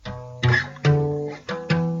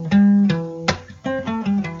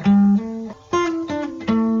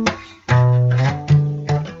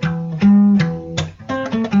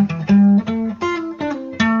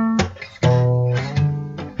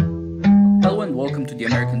welcome to the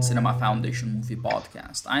American Cinema Foundation Movie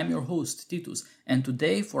Podcast. I am your host, Titus, and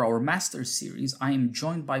today for our Master's Series, I am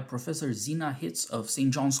joined by Professor Zina Hitz of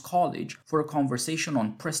St. John's College for a conversation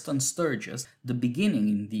on Preston Sturges, the beginning,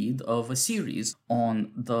 indeed, of a series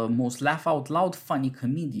on the most laugh-out-loud funny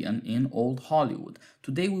comedian in old Hollywood.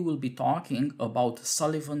 Today we will be talking about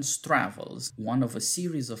Sullivan's Travels, one of a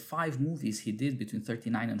series of 5 movies he did between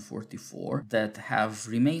 39 and 44 that have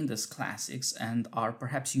remained as classics and are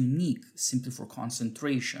perhaps unique simply for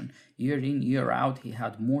concentration. Year in, year out, he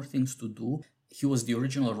had more things to do. He was the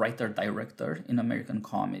original writer-director in American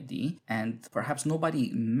comedy, and perhaps nobody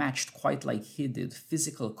matched quite like he did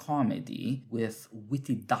physical comedy with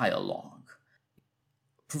witty dialogue.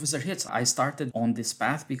 Professor Hitz, I started on this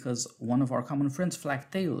path because one of our common friends,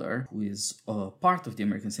 Flack Taylor, who is a part of the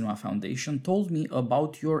American Cinema Foundation, told me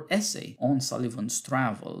about your essay on Sullivan's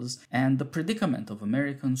Travels and the predicament of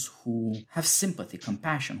Americans who have sympathy,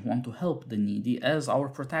 compassion, who want to help the needy, as our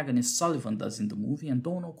protagonist Sullivan does in the movie, and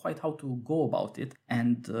don't know quite how to go about it,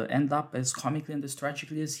 and end up as comically and as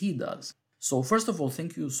tragically as he does. So first of all,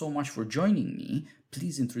 thank you so much for joining me.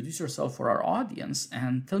 Please introduce yourself for our audience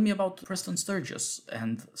and tell me about Preston Sturges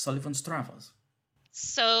and Sullivan's Travels.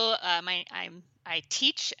 So I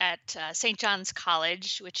teach at St. John's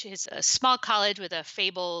College, which is a small college with a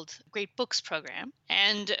fabled great books program.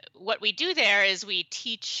 And what we do there is we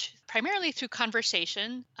teach primarily through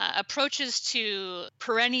conversation, approaches to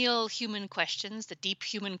perennial human questions, the deep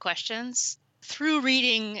human questions, through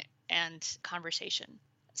reading and conversation.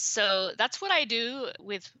 So that's what I do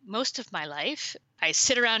with most of my life. I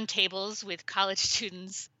sit around tables with college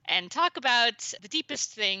students and talk about the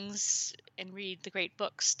deepest things and read the great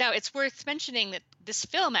books. Now, it's worth mentioning that this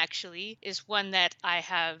film actually is one that I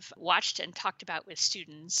have watched and talked about with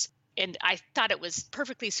students, and I thought it was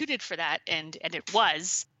perfectly suited for that, and it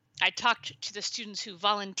was. I talked to the students who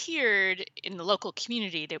volunteered in the local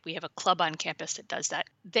community. That we have a club on campus that does that.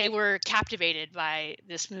 They were captivated by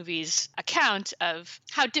this movie's account of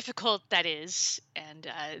how difficult that is and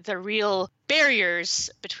the real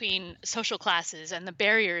barriers between social classes and the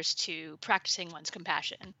barriers to practicing one's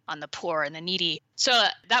compassion on the poor and the needy. So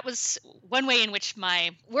that was one way in which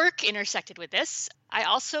my work intersected with this. I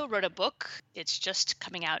also wrote a book. It's just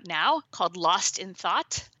coming out now called Lost in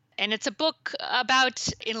Thought. And it's a book about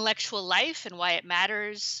intellectual life and why it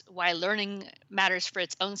matters, why learning matters for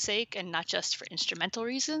its own sake and not just for instrumental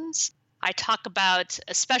reasons. I talk about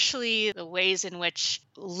especially the ways in which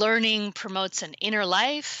learning promotes an inner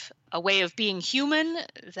life, a way of being human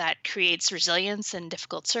that creates resilience in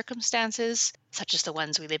difficult circumstances, such as the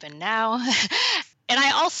ones we live in now. And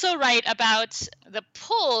I also write about the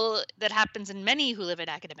pull that happens in many who live an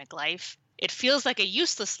academic life. It feels like a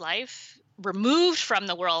useless life, removed from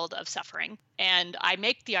the world of suffering. And I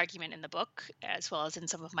make the argument in the book, as well as in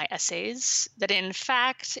some of my essays, that in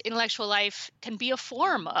fact, intellectual life can be a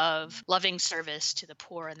form of loving service to the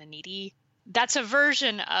poor and the needy. That's a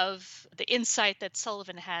version of the insight that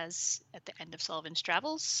Sullivan has at the end of Sullivan's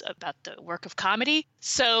Travels about the work of comedy.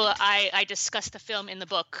 So I discuss the film in the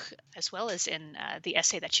book as well as in the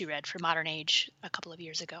essay that you read for Modern Age a couple of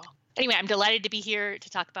years ago. Anyway, I'm delighted to be here to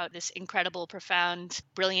talk about this incredible, profound,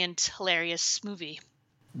 brilliant, hilarious movie.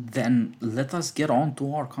 Then let us get on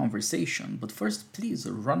to our conversation. But first, please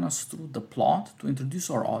run us through the plot to introduce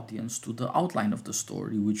our audience to the outline of the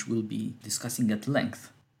story, which we'll be discussing at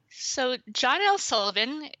length. So John L.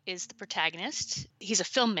 Sullivan is the protagonist. He's a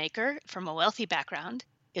filmmaker from a wealthy background.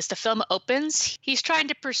 As the film opens, he's trying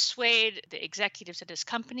to persuade the executives at his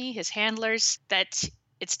company, his handlers, that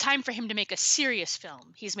it's time for him to make a serious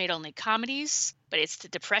film. He's made only comedies, but it's the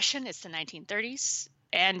Depression, it's the 1930s.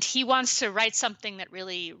 And he wants to write something that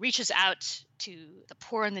really reaches out to the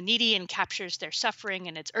poor and the needy and captures their suffering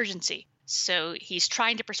and its urgency. So he's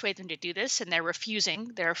trying to persuade them to do this, and they're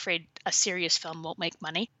refusing. They're afraid a serious film won't make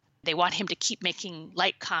money. They want him to keep making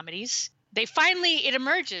light comedies. It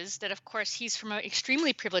emerges that, of course, he's from an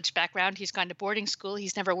extremely privileged background. He's gone to boarding school.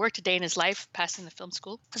 He's never worked a day in his life, passing the film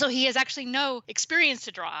school. So he has actually no experience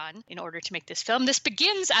to draw on in order to make this film. This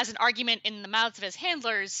begins as an argument in the mouths of his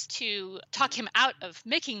handlers to talk him out of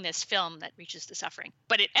making this film that reaches the suffering.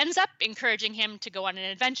 But it ends up encouraging him to go on an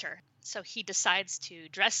adventure. So he decides to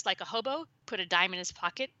dress like a hobo, put a dime in his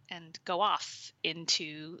pocket, and go off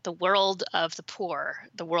into the world of the poor,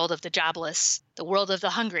 the world of the jobless, the world of the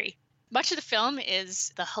hungry. Much of the film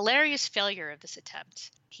is the hilarious failure of this attempt.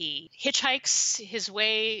 He hitchhikes his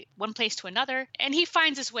way one place to another, and he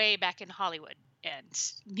finds his way back in Hollywood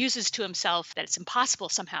and muses to himself that it's impossible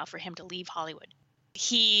somehow for him to leave Hollywood.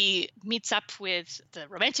 He meets up with the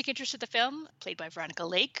romantic interest of the film, played by Veronica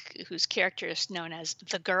Lake, whose character is known as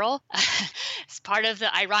the girl. It's part of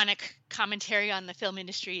the ironic commentary on the film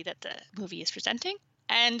industry that the movie is presenting.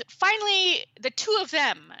 And finally, the two of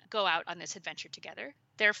them go out on this adventure together.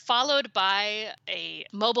 They're followed by a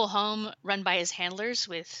mobile home run by his handlers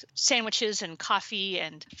with sandwiches and coffee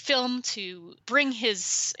and film to bring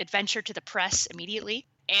his adventure to the press immediately.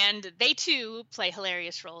 And they too play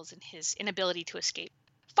hilarious roles in his inability to escape.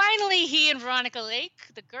 Finally, he and Veronica Lake,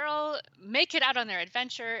 the girl, make it out on their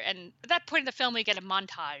adventure. And at that point in the film, we get a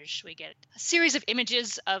montage. We get a series of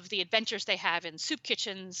images of the adventures they have in soup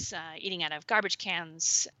kitchens, eating out of garbage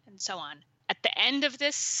cans, and so on. At the end of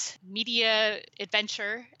this media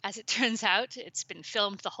adventure, as it turns out, it's been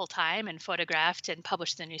filmed the whole time and photographed and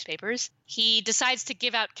published in the newspapers. He decides to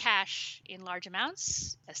give out cash in large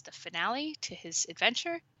amounts as the finale to his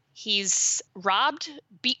adventure. He's robbed,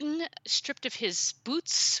 beaten, stripped of his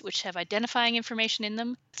boots, which have identifying information in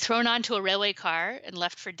them, thrown onto a railway car, and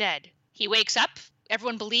left for dead. He wakes up.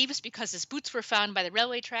 Everyone believes, because his boots were found by the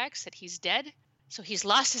railway tracks, that he's dead. So he's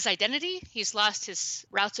lost his identity. He's lost his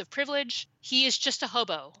routes of privilege. He is just a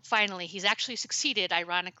hobo. Finally, he's actually succeeded,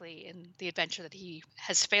 ironically, in the adventure that he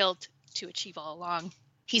has failed to achieve all along.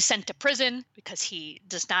 He's sent to prison because he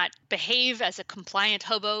does not behave as a compliant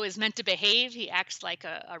hobo is meant to behave. He acts like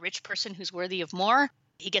a rich person who's worthy of more.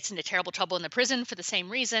 He gets into terrible trouble in the prison for the same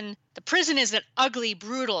reason. The prison is an ugly,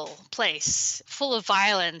 brutal place, full of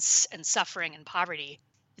violence and suffering and poverty.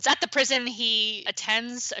 It's at the prison he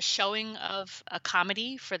attends a showing of a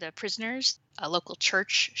comedy for the prisoners. A local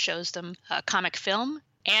church shows them a comic film.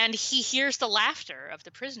 And he hears the laughter of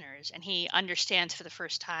the prisoners, and he understands for the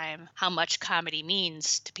first time how much comedy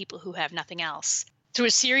means to people who have nothing else. Through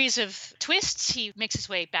a series of twists, he makes his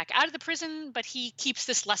way back out of the prison, but he keeps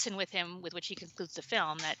this lesson with him with which he concludes the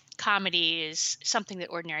film, that comedy is something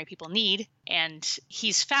that ordinary people need, and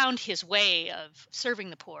he's found his way of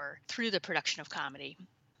serving the poor through the production of comedy.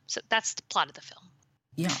 So that's the plot of the film.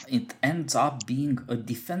 Yeah, it ends up being a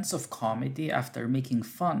defense of comedy after making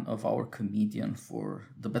fun of our comedian for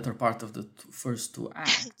the better part of the first two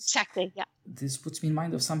acts. Exactly, yeah. This puts me in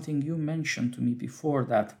mind of something you mentioned to me before,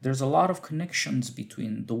 that there's a lot of connections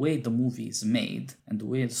between the way the movie is made and the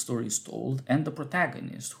way the story is told and the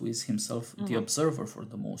protagonist, who is himself the observer for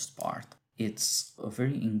the most part. It's a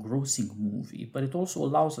very engrossing movie, but it also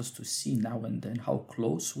allows us to see now and then how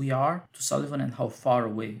close we are to Sullivan and how far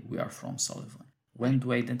away we are from Sullivan. When do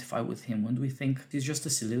we identify with him? When do we think he's just a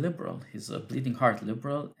silly liberal? He's a bleeding heart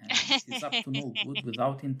liberal, and he's up to no good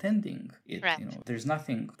without intending it. Right. You know, there's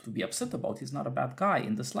nothing to be upset about. He's not a bad guy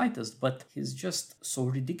in the slightest, but he's just so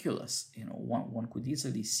ridiculous. You know, one could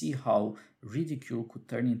easily see how ridicule could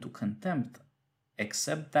turn into contempt,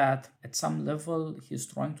 except that at some level he's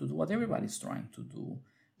trying to do what everybody's trying to do.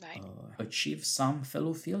 Right. Achieve some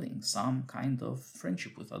fellow feeling, some kind of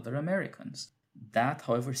friendship with other Americans. That,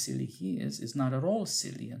 however silly he is not at all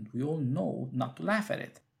silly, and we all know not to laugh at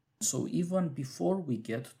it. So even before we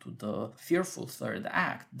get to the fearful third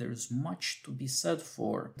act, there's much to be said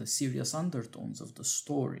for the serious undertones of the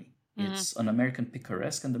story. It's an American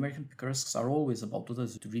picaresque, and American picaresques are always about what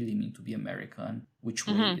does it really mean to be American, which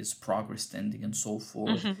way is progress tending, and so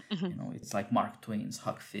forth. You know, it's like Mark Twain's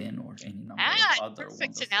Huck Finn or any number of other perfect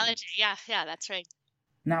wonderful... analogy. Yeah, that's right.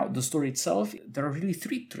 Now, the story itself, there are really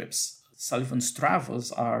 3 trips. Sullivan's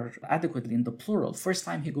travels are adequately in the plural. First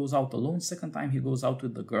time he goes out alone, second time he goes out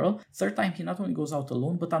with the girl, third time he not only goes out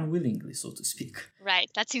alone, but unwillingly, so to speak.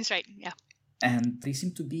 Right, that seems right, yeah. And they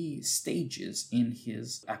seem to be stages in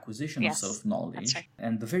his acquisition of self-knowledge. That's right.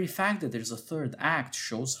 And the very fact that there's a third act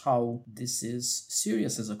shows how this is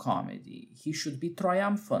serious as a comedy. He should be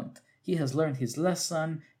triumphant. He has learned his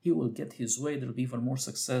lesson. He will get his way. There will be even more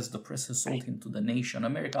success. The press has sold him to the nation.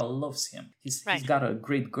 America loves him. He's got a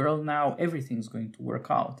great girl now. Everything's going to work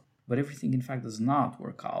out. But everything, in fact, does not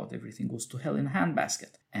work out. Everything goes to hell in a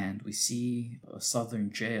handbasket. And we see a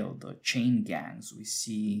southern jail, the chain gangs. We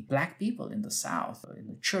see black people in the South, in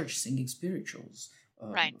the church singing spirituals.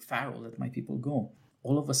 Pharaoh, let my people go.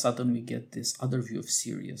 All of a sudden, we get this other view of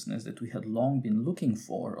seriousness that we had long been looking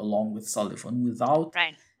for, along with Sullivan, without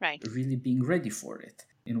really being ready for it.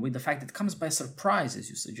 In a way, the fact that it comes by surprise, as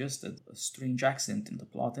you suggested, a strange accident in the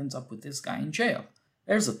plot ends up with this guy in jail.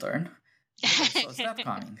 There's a turn. So is that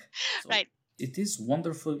coming? So it is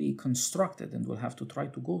wonderfully constructed, and we'll have to try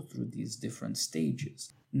to go through these different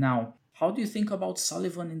stages. Now, how do you think about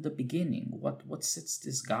Sullivan in the beginning? What sets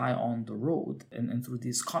this guy on the road and through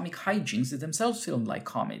these comic hijinks that themselves film like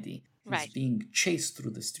comedy? He's being chased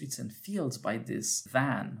through the streets and fields by this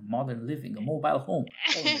van, modern living, a mobile home.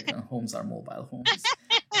 All American homes are mobile homes.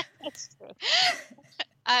 That's true.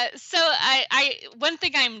 One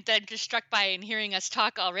thing I'm just struck by in hearing us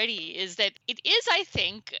talk already is that it is, I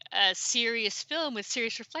think, a serious film with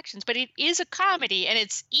serious reflections, but it is a comedy, and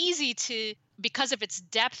it's easy to, because of its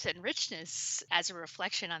depth and richness as a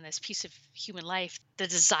reflection on this piece of human life, the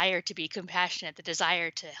desire to be compassionate, the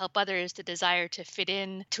desire to help others, the desire to fit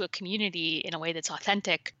in to a community in a way that's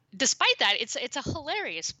authentic. Despite that, it's a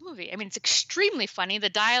hilarious movie. I mean, it's extremely funny. The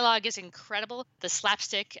dialogue is incredible. The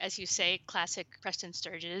slapstick, as you say, classic Preston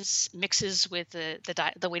Sturges, mixes with the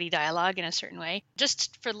witty dialogue in a certain way.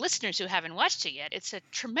 Just for listeners who haven't watched it yet, it's a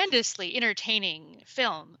tremendously entertaining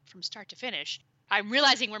film from start to finish. I'm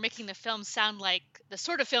realizing we're making the film sound like the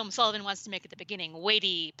sort of film Sullivan wants to make at the beginning: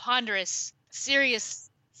 weighty, ponderous, serious.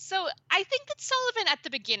 So I think that Sullivan at the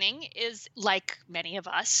beginning is like many of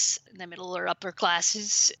us in the middle or upper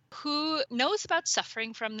classes who knows about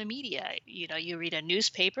suffering from the media. You know, you read a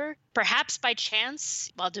newspaper, perhaps by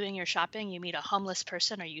chance while doing your shopping, you meet a homeless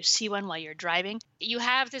person or you see one while you're driving. You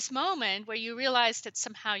have this moment where you realize that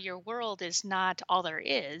somehow your world is not all there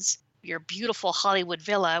is. Your beautiful Hollywood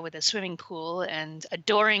villa with a swimming pool and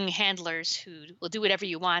adoring handlers who will do whatever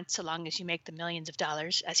you want so long as you make the millions of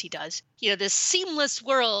dollars, as he does. You know, this seamless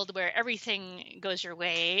world where everything goes your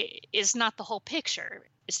way is not the whole picture.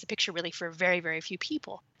 It's the picture really for very, very few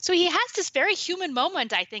people. So he has this very human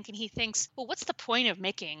moment, I think, and he thinks, well, what's the point of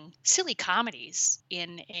making silly comedies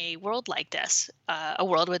in a world like this? A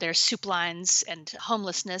world where there's soup lines and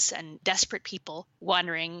homelessness and desperate people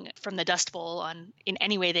wandering from the Dust Bowl in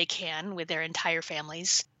any way they can with their entire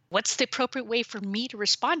families. What's the appropriate way for me to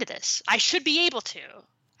respond to this? I should be able to.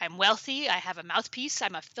 I'm wealthy. I have a mouthpiece.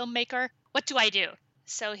 I'm a filmmaker. What do I do?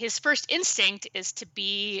 So his first instinct is to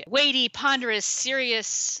be weighty, ponderous,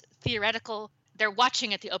 serious, theoretical. They're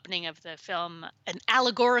watching at the opening of the film an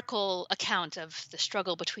allegorical account of the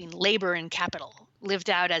struggle between labor and capital, lived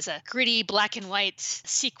out as a gritty black and white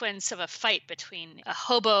sequence of a fight between a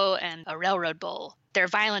hobo and a railroad bull. Their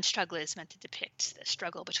violent struggle is meant to depict the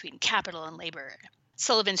struggle between capital and labor.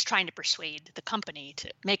 Sullivan's trying to persuade the company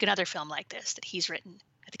to make another film like this that he's written.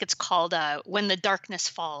 I think it's called When the Darkness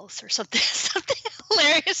Falls or something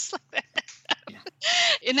hilarious like that. Yeah.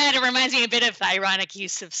 In that, it reminds me a bit of the ironic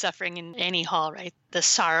use of suffering in Annie Hall, right? The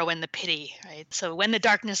sorrow and the pity, right? So when the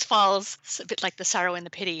darkness falls, it's a bit like the sorrow and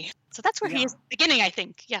the pity. So that's where he is beginning, I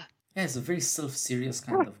think. Yeah. Yeah, he's a very self-serious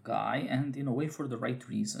kind of guy, and in a way for the right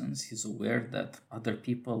reasons. He's aware that other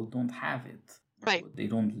people don't have it. Right. They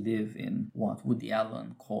don't live in what Woody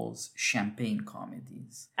Allen calls champagne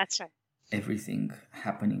comedies. That's right. Everything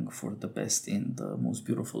happening for the best in the most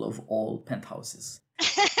beautiful of all penthouses.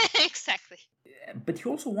 Exactly. But he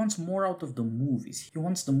also wants more out of the movies. He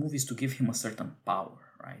wants the movies to give him a certain power,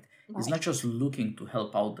 right? He's not just looking to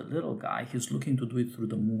help out the little guy, he's looking to do it through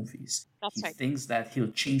the movies. He thinks that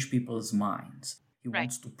he'll change people's minds. He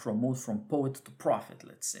wants to promote from poet to prophet,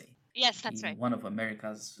 let's say. Yes, that's right. One of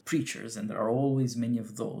America's preachers, and there are always many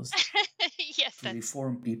of those. Yes, to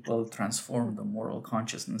reform people, transform the moral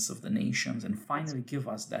consciousness of the nations, and finally give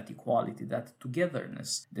us that equality, that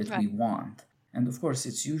togetherness that we want. And of course,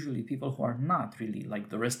 it's usually people who are not really like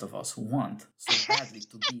the rest of us who want so badly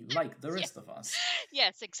to be like the rest of us.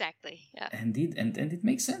 Yes, exactly. Yeah. And it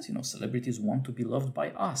makes sense, celebrities want to be loved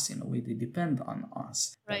by us. In a way, they depend on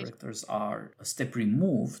us. Right. Directors are a step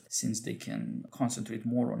removed since they can concentrate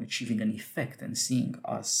more on achieving an effect and seeing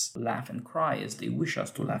us laugh and cry as they wish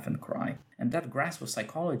us to laugh and cry. And that grasp of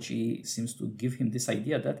psychology seems to give him this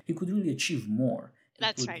idea that he could really achieve more.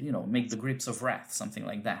 That's right. Make the grapes of wrath, something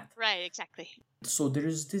like that. Right, exactly. So there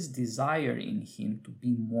is this desire in him to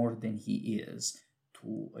be more than he is,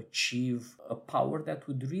 to achieve a power that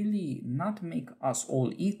would really not make us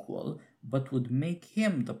all equal, but would make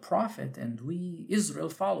him the prophet and we, Israel,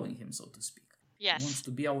 following him, so to speak. Yes. He wants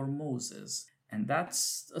to be our Moses. And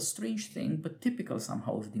that's a strange thing, but typical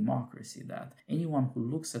somehow of democracy, that anyone who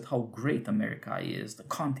looks at how great America is, the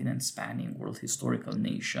continent-spanning world historical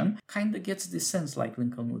nation, kind of gets this sense, like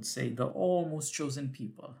Lincoln would say, the almost chosen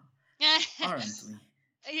people, aren't we?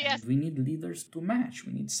 Yes. And we need leaders to match.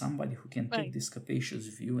 We need somebody who can take this capacious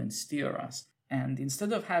view and steer us. And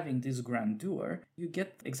instead of having this grandeur, you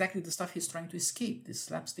get exactly the stuff he's trying to escape, this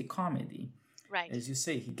slapstick comedy. Right. As you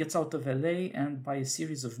say, he gets out of LA, and by a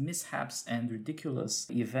series of mishaps and ridiculous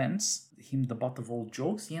events, him the butt of all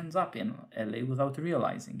jokes, he ends up in LA without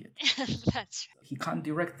realizing it. That's true. He can't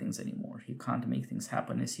direct things anymore. He can't make things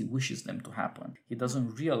happen as he wishes them to happen. He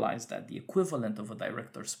doesn't realize that the equivalent of a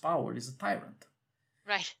director's power is a tyrant.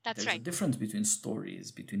 Right, that's There's a difference between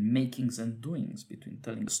stories, between makings and doings, between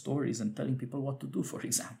telling stories and telling people what to do, for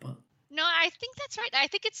example. No, I think that's right. I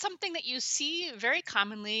think it's something that you see very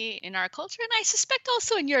commonly in our culture, and I suspect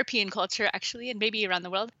also in European culture, actually, and maybe around the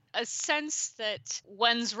world. A sense that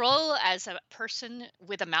one's role as a person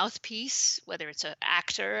with a mouthpiece, whether it's an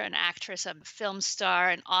actor, an actress, a film star,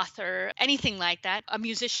 an author, anything like that, a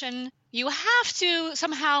musician, you have to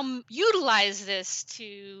somehow utilize this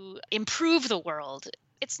to improve the world.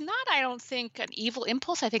 It's not, I don't think, an evil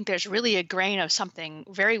impulse. I think there's really a grain of something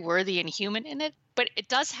very worthy and human in it, but it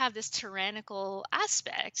does have this tyrannical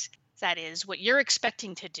aspect. That is, what you're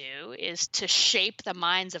expecting to do is to shape the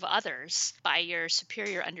minds of others by your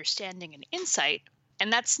superior understanding and insight.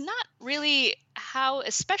 And that's not really how,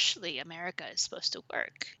 especially America, is supposed to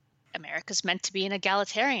work. America's meant to be an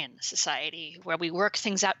egalitarian society where we work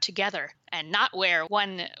things out together and not where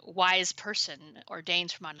one wise person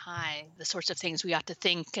ordains from on high the sorts of things we ought to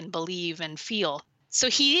think and believe and feel. So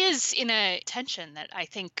he is in a tension that I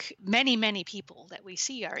think many, many people that we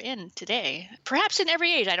see are in today, perhaps in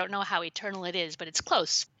every age. I don't know how eternal it is, but it's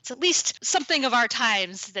close. It's at least something of our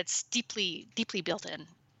times that's deeply, deeply built in.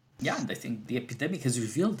 Yeah, and I think the epidemic has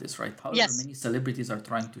revealed this, right? However, many celebrities are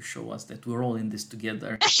trying to show us that we're all in this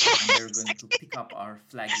together and they're going to pick up our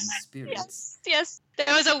flagging spirits. Yes.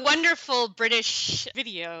 There was a wonderful British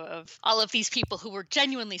video of all of these people who were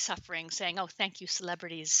genuinely suffering, saying, "Oh, thank you,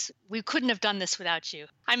 celebrities. We couldn't have done this without you.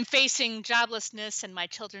 I'm facing joblessness and my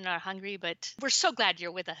children are hungry, but we're so glad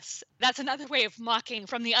you're with us." That's another way of mocking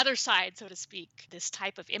from the other side, so to speak, this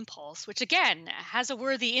type of impulse, which again has a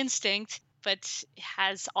worthy instinct, but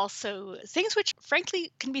has also things which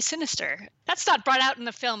frankly can be sinister. That's not brought out in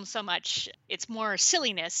the film so much. It's more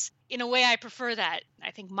silliness. In a way, I prefer that.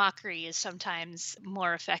 I think mockery is sometimes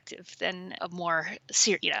more effective than a more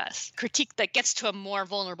serious critique that gets to a more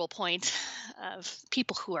vulnerable point of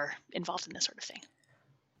people who are involved in this sort of thing.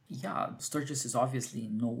 Yeah, Sturges is obviously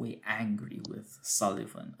in no way angry with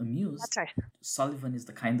Sullivan. Amused, That's right. Sullivan is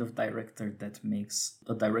the kind of director that makes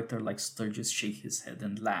a director like Sturges shake his head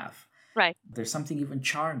and laugh. Right. There's something even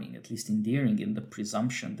charming, at least endearing, in the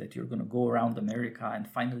presumption that you're going to go around America and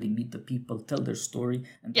finally meet the people, tell their story,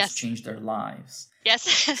 and just change their lives. Yes.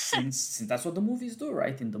 since that's what the movies do,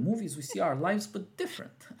 right? In the movies, we see our lives, but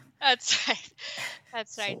different. That's right.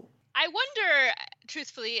 That's right. So, I wonder,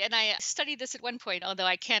 truthfully, and I studied this at one point, although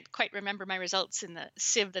I can't quite remember my results in the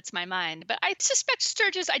sieve that's my mind, but I suspect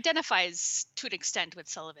Sturges identifies to an extent with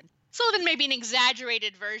Sullivan. Sullivan may be an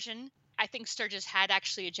exaggerated version. I think Sturges had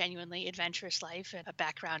actually a genuinely adventurous life and a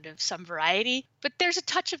background of some variety, but there's a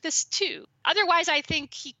touch of this too. Otherwise, I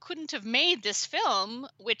think he couldn't have made this film,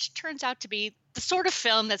 which turns out to be the sort of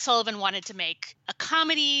film that Sullivan wanted to make, a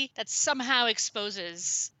comedy that somehow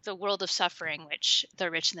exposes the world of suffering, which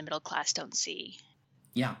the rich and the middle class don't see.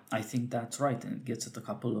 Yeah, I think that's right, and it gets at a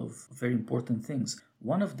couple of very important things.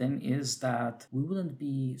 One of them is that we wouldn't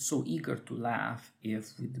be so eager to laugh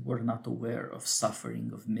if we were not aware of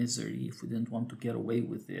suffering, of misery, if we didn't want to get away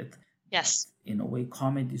with it. Yes. But in a way,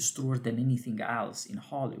 comedy is truer than anything else in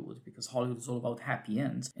Hollywood, because Hollywood is all about happy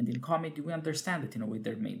ends. And in comedy, we understand that in a way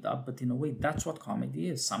they're made up, but in a way, that's what comedy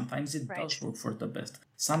is. Sometimes it does work for the best.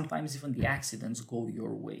 Sometimes even the accidents go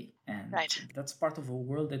your way. And that's part of a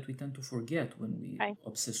world that we tend to forget when we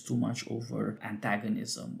obsess too much over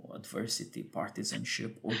antagonism or adversity,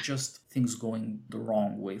 partisanship, or just things going the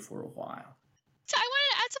wrong way for a while. So I want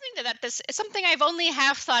to add something to that. This is something I've only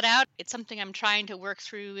half thought out. It's something I'm trying to work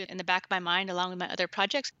through in the back of my mind along with my other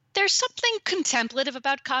projects. There's something contemplative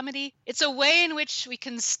about comedy. It's a way in which we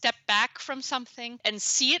can step back from something and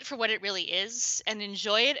see it for what it really is and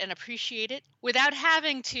enjoy it and appreciate it without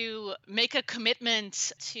having to make a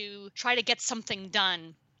commitment to try to get something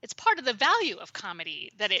done. It's part of the value of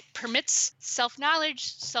comedy that it permits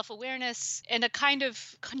self-knowledge, self-awareness, and a kind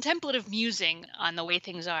of contemplative musing on the way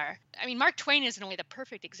things are. I mean, Mark Twain is in a way the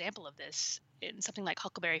perfect example of this in something like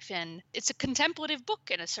Huckleberry Finn. It's a contemplative book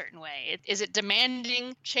in a certain way. Is it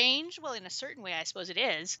demanding change? Well, in a certain way, I suppose it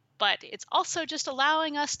is. But it's also just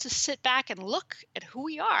allowing us to sit back and look at who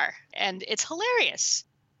we are. And it's hilarious.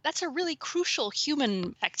 That's a really crucial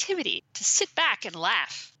human activity, to sit back and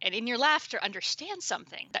laugh, and in your laughter understand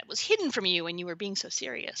something that was hidden from you when you were being so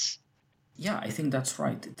serious. Yeah, I think that's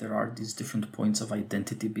right. There are these different points of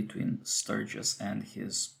identity between Sturges and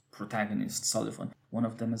his protagonist, Sullivan. One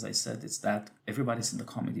of them, as I said, is that everybody's in the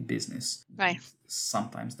comedy business. Right.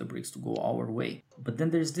 Sometimes the breaks to go our way. But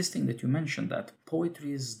then there's this thing that you mentioned, that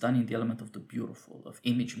poetry is done in the element of the beautiful, of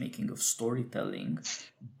image making, of storytelling.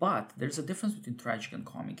 But there's a difference between tragic and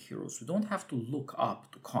comic heroes. We don't have to look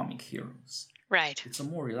up to comic heroes. Right. It's a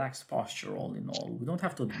more relaxed posture, all in all. We don't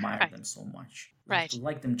have to admire them so much. We have to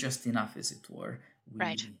like them just enough, as it were.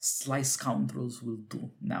 Sly scoundrels will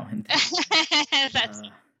do now and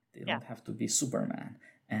then. They Yeah. don't have to be Superman.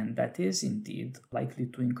 And that is indeed likely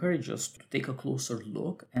to encourage us to take a closer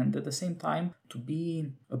look and at the same time to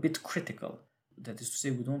be a bit critical. That is to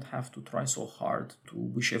say, we don't have to try so hard to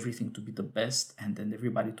wish everything to be the best and then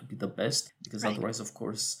everybody to be the best, because Right. otherwise, of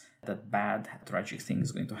course, that bad, tragic thing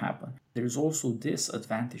is going to happen. There is also this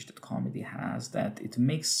advantage that comedy has, that it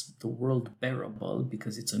makes the world bearable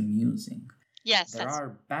because it's amusing. Yes, There that's are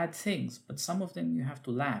bad things, but some of them you have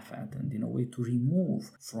to laugh at, and in a way to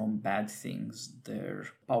remove from bad things their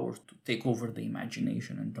power to take over the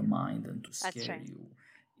imagination and the mind and to that's scare right. you.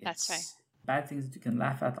 That's right. Bad things that you can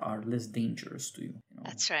laugh at are less dangerous to you.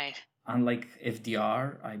 That's right. Unlike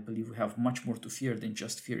FDR, I believe we have much more to fear than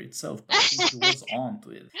just fear itself. But I think he was on to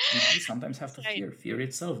it. We do sometimes have to Right. fear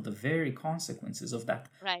itself, the very consequences of that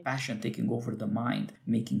Right. passion taking over the mind,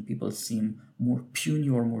 making people seem more puny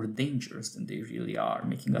or more dangerous than they really are,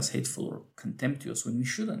 making us hateful or contemptuous when we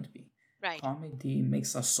shouldn't be. Right. Comedy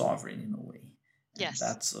makes us sovereign in a way. And Yes.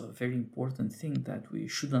 that's a very important thing that we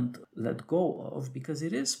shouldn't let go of, because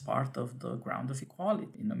it is part of the ground of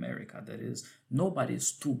equality in America. That is, nobody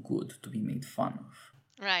is too good to be made fun of.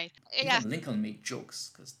 Right. Yeah. Even Lincoln made jokes,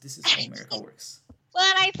 because this is how America works. Well,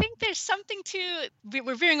 and I think there's something to,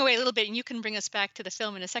 we're veering away a little bit, and you can bring us back to the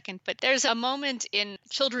film in a second, but there's a moment in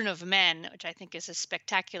Children of Men, which I think is a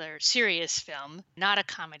spectacular, serious film, not a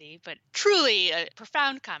comedy, but truly a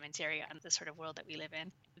profound commentary on the sort of world that we live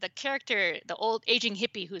in. The character, the old aging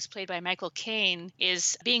hippie who's played by Michael Caine,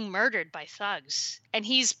 is being murdered by thugs, and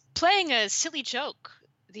he's playing a silly joke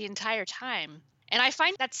the entire time. And I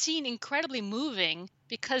find that scene incredibly moving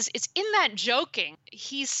because it's in that joking,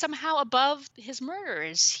 he's somehow above his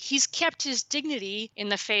murderers. He's kept his dignity in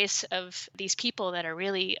the face of these people that are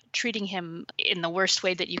really treating him in the worst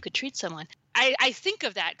way that you could treat someone. I think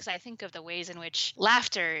of that because I think of the ways in which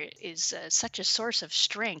laughter is such a source of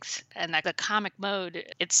strength, and that the comic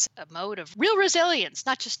mode, it's a mode of real resilience,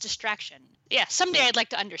 not just distraction. Yeah, someday I'd like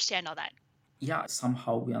to understand all that. Yeah,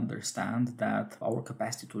 somehow we understand that our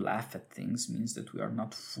capacity to laugh at things means that we are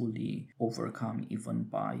not fully overcome even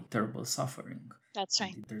by terrible suffering. That's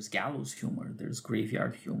right. There's gallows humor, there's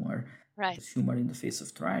graveyard humor, Right. there's humor in the face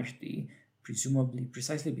of tragedy, presumably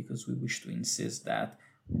precisely because we wish to insist that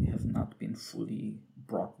we have not been fully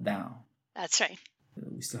brought down. That's right.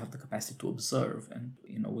 We still have the capacity to observe and,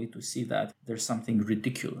 in a way, to see that there's something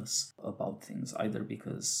ridiculous about things, either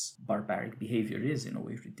because barbaric behavior is, in a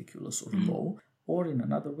way, ridiculous or low, or in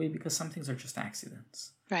another way, because some things are just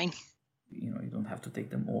accidents. Right. You don't have to take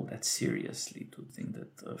them all that seriously to think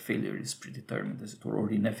that failure is predetermined, as it were, or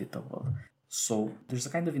inevitable. So there's a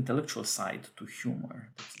kind of intellectual side to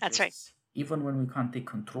humor. That's right. Even when we can't take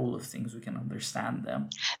control of things, we can understand them.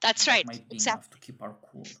 That's right. That might be Exactly. enough to keep our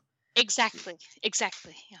cool. Exactly.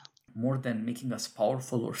 Yeah. More than making us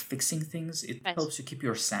powerful or fixing things, it Right. helps you keep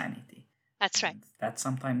your sanity. That's right. And that's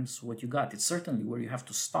sometimes what you got. It's certainly where you have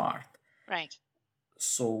to start. Right.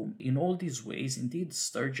 So, in all these ways, indeed,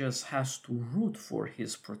 Sturges has to root for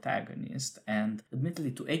his protagonist and,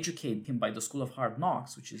 admittedly, to educate him by the school of hard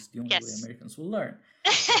knocks, which is the only way Yes. Americans will learn.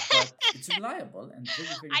 But it's reliable and very,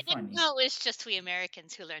 very I funny. didn't know it was just we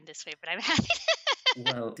Americans who learned this way, but I'm happy.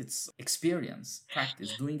 Well, it's experience,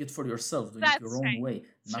 practice, doing it for yourself, doing it That's your own right. way,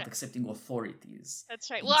 not Sure. accepting authorities. That's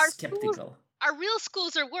right. being Well, skeptical. our real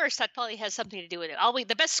schools are worse. That probably has something to do with it.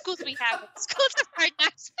 The best schools we have are schools of hard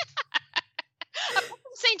knocks.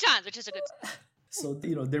 St. John's, which is a good school. So,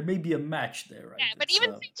 there may be a match there, right? Yeah, but It's,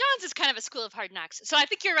 even St. John's is kind of a school of hard knocks. So I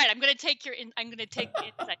think you're right. I'm going to take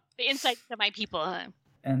the insight to my people.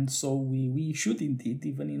 And so we should indeed,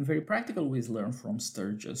 even in very practical ways, learn from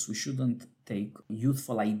Sturges. We shouldn't take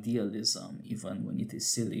youthful idealism, even when it is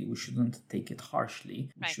silly. We shouldn't take it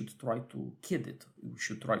harshly. We Right. should try to kid it. We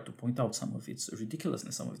should try to point out some of its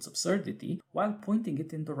ridiculousness, some of its absurdity, while pointing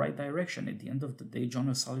it in the right direction. At the end of the day, John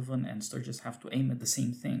F. Sullivan and Sturges have to aim at the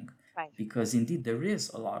same thing. Right. Because indeed there is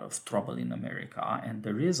a lot of trouble in America, and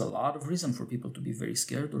there is a lot of reason for people to be very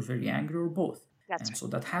scared or very angry or both. That's And right. so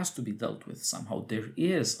that has to be dealt with somehow. There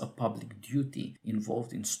is a public duty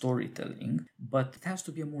involved in storytelling, but it has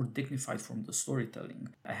to be a more dignified form of the storytelling.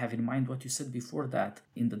 I have in mind what you said before, that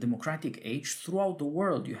in the democratic age, throughout the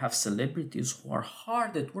world, you have celebrities who are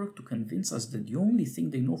hard at work to convince us that the only thing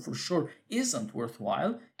they know for sure isn't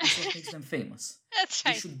worthwhile is what makes them famous. That's They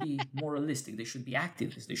right. should be moralistic, they should be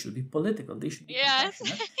activists, they should be political, they should be Yes.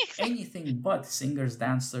 compassionate. Anything but singers,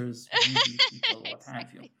 dancers, movie people, what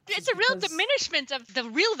have you. It's Just a real because- diminishment of the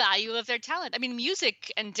real value of their talent. I mean,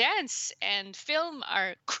 music and dance and film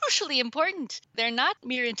are crucially important. They're not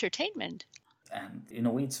mere entertainment. And in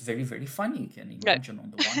a way, it's very, very funny. You can Right. imagine,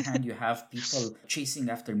 on the one hand, you have people chasing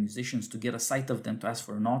after musicians to get a sight of them, to ask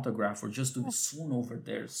for an autograph, or just to swoon over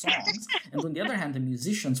their songs. And on the other hand, the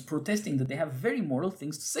musicians protesting that they have very moral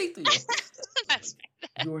things to say to you. That's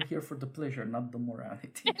You are here for the pleasure, not the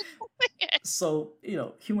morality. right. So,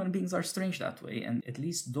 human beings are strange that way. And at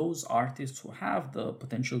least those artists who have the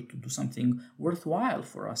potential to do something worthwhile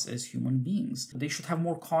for us as human beings, they should have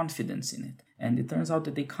more confidence in it. And it turns out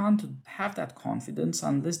that they can't have that confidence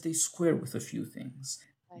unless they square with a few things.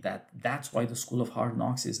 That's why the School of Hard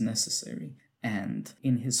Knocks is necessary. And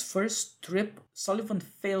in his first trip, Sullivan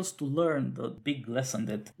fails to learn the big lesson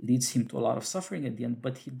that leads him to a lot of suffering at the end,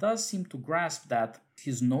 but he does seem to grasp that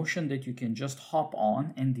his notion that you can just hop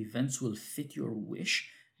on and events will fit your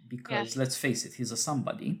wish, because let's face it, he's a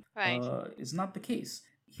somebody, is not the case.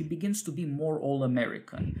 He begins to be more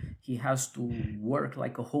all-American. He has to work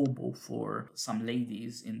like a hobo for some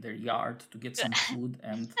ladies in their yard to get some food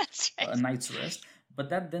and a night's rest. But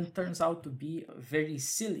that then turns out to be very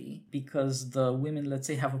silly, because the women, let's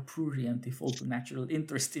say, have a prurient, if all too natural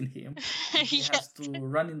interest in him. He has to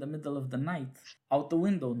run in the middle of the night, out the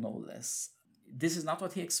window no less. This is not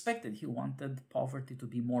what he expected. He wanted poverty to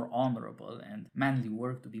be more honorable and manly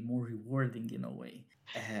work to be more rewarding in a way.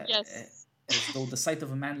 As though the sight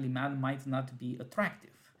of a manly man might not be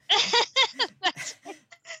attractive.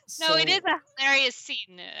 No, it is a hilarious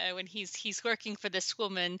scene when he's working for this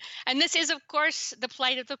woman. And this is, of course, the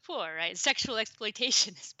plight of the poor, right? Sexual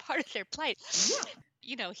exploitation is part of their plight.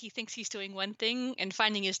 Yeah. He thinks he's doing one thing and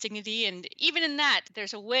finding his dignity. And even in that,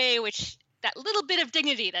 there's a way which that little bit of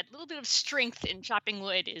dignity, that little bit of strength in chopping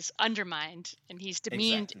wood is undermined. And he's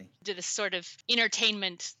demeaned to this sort of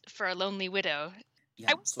entertainment for a lonely widow.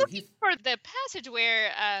 I was looking for the passage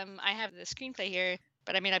where I have the screenplay here,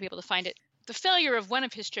 but I may not be able to find it. The failure of one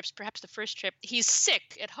of his trips, perhaps the first trip, he's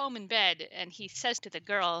sick at home in bed, and he says to the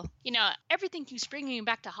girl, everything keeps bringing you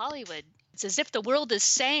back to Hollywood. It's as if the world is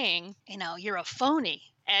saying, you're a phony.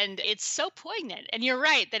 And it's so poignant. And you're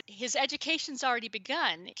right that his education's already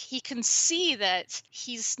begun. He can see that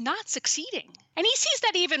he's not succeeding. And he sees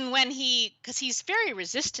that even when because he's very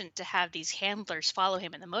resistant to have these handlers follow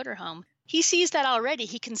him in the motorhome. He sees that already.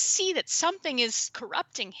 He can see that something is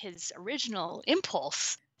corrupting his original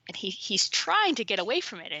impulse. And he's trying to get away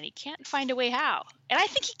from it, and he can't find a way how. And I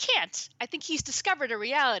think he can't. I think he's discovered a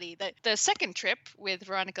reality that the second trip with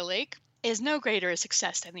Veronica Lake is no greater a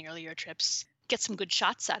success than the earlier trips. Get some good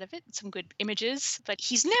shots out of it, some good images, but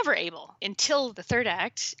he's never able, until the third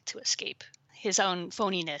act, to escape his own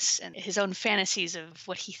phoniness and his own fantasies of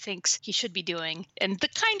what he thinks he should be doing, and the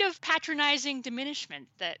kind of patronizing diminishment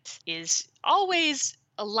that is always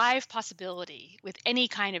a live possibility with any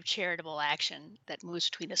kind of charitable action that moves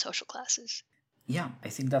between the social classes. Yeah, I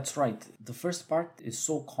think that's right. The first part is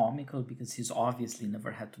so comical because he's obviously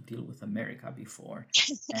never had to deal with America before.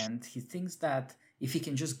 And he thinks that if he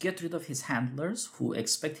can just get rid of his handlers, who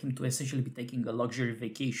expect him to essentially be taking a luxury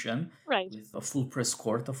vacation with a full press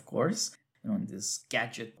court, of course, in this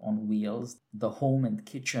gadget on wheels, the home and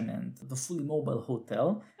kitchen and the fully mobile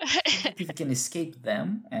hotel. If he can escape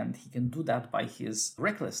them, and he can do that by his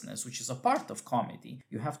recklessness, which is a part of comedy.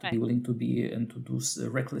 You have to be willing to be and to do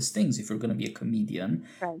reckless things if you're going to be a comedian.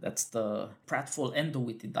 That's the pratfall and the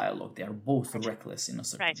witty dialogue. They are both reckless in a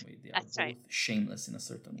certain way. They are both shameless in a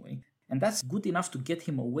certain way. And that's good enough to get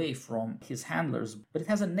him away from his handlers, but it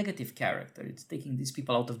has a negative character. It's taking these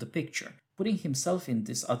people out of the picture. Putting himself in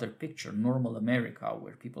this other picture, normal America,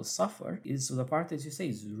 where people suffer, is the part, as you say,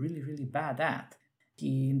 is really, really bad at.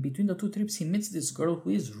 In between the two trips, he meets this girl who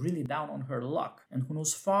is really down on her luck and who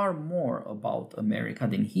knows far more about America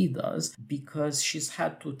than he does, because she's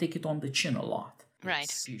had to take it on the chin a lot.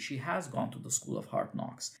 She has gone to the School of Hard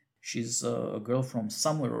Knocks. She's a girl from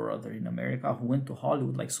somewhere or other in America who went to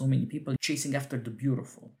Hollywood like so many people, chasing after the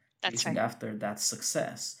beautiful, chasing after that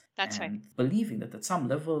success. And believing that at some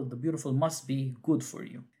level, the beautiful must be good for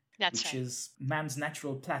you. Which is man's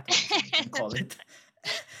natural platonism, you can call it.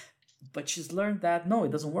 But she's learned that, no,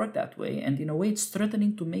 it doesn't work that way. And in a way, it's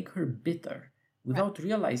threatening to make her bitter. Without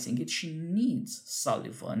realizing it, she needs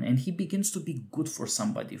Sullivan, and he begins to be good for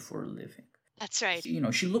somebody for a living. That's right.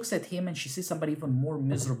 She looks at him and she sees somebody even more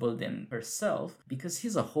miserable than herself because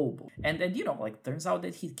he's a hobo. And turns out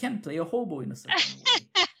that he can play a hobo in a certain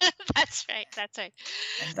way. That's right.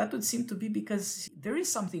 And that would seem to be because there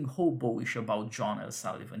is something hobo-ish about John L.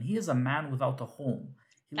 Sullivan. He is a man without a home.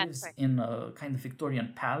 He lives in a kind of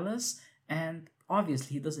Victorian palace, and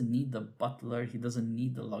obviously he doesn't need the butler, he doesn't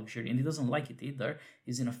need the luxury, and he doesn't like it either.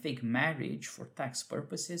 He's in a fake marriage for tax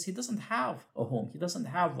purposes. He doesn't have a home. He doesn't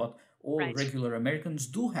have what all Right. regular Americans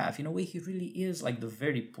do have. In a way, he really is like the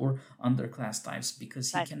very poor underclass types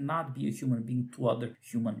because he Right. cannot be a human being to other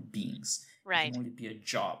human beings. He can Right. only be a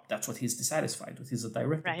job. That's what he's dissatisfied with. He's a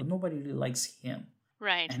director, Right. but nobody really likes him.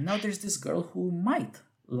 Right. And now there's this girl who might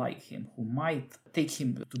like him, who might take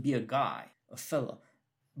him to be a guy, a fella.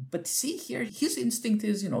 But see here, his instinct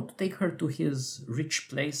is, to take her to his rich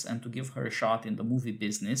place and to give her a shot in the movie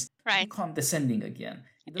business. Right. Be condescending again.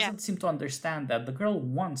 He Yeah. doesn't seem to understand that the girl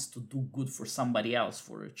wants to do good for somebody else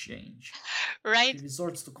for a change. Right. She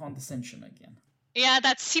resorts to condescension again. Yeah,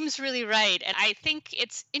 that seems really right. And I think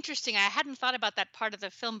it's interesting. I hadn't thought about that part of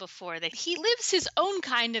the film before, that he lives his own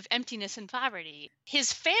kind of emptiness and poverty.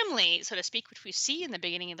 His family, so to speak, which we see in the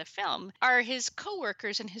beginning of the film, are his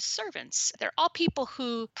co-workers and his servants. They're all people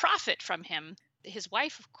who profit from him. His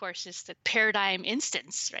wife, of course, is the paradigm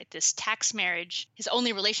instance, right? This tax marriage. His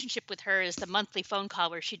only relationship with her is the monthly phone call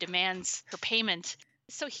where she demands her payment.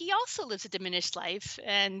 So he also lives a diminished life,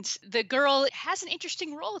 and the girl has an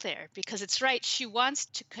interesting role there because it's right. She wants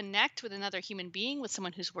to connect with another human being, with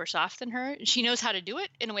someone who's worse off than her. She knows how to do it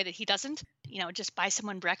in a way that he doesn't. Just buy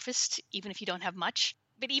someone breakfast, even if you don't have much.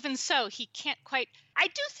 But even so, he can't quite. I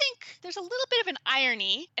do think there's a little bit of an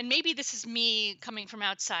irony, and maybe this is me coming from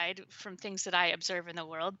outside from things that I observe in the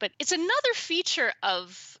world, but it's another feature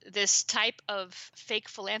of this type of fake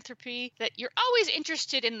philanthropy that you're always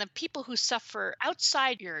interested in the people who suffer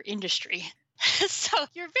outside your industry. So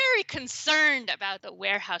you're very concerned about the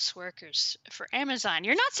warehouse workers for Amazon.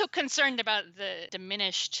 You're not so concerned about the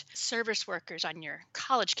diminished service workers on your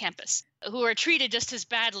college campus who are treated just as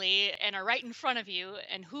badly and are right in front of you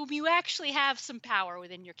and whom you actually have some power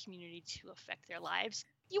within your community to affect their lives.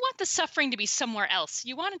 You want the suffering to be somewhere else.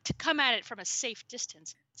 You want it to come at it from a safe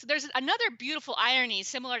distance. So there's another beautiful irony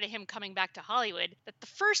similar to him coming back to Hollywood, that the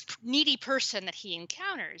first needy person that he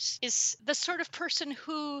encounters is the sort of person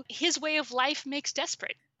who his way of life makes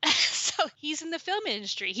desperate. So he's in the film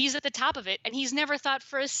industry. He's at the top of it, and he's never thought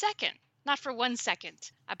for a second, not for 1 second,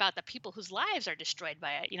 about the people whose lives are destroyed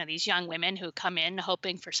by it. These young women who come in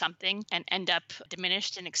hoping for something and end up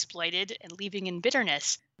diminished and exploited and leaving in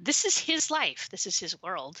bitterness. This is his life. This is his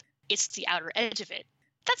world. It's the outer edge of it.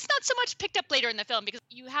 That's not so much picked up later in the film because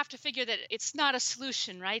you have to figure that it's not a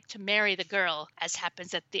solution, right, to marry the girl, as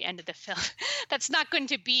happens at the end of the film. That's not going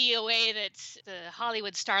to be a way that the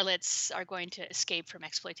Hollywood starlets are going to escape from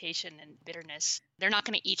exploitation and bitterness. They're not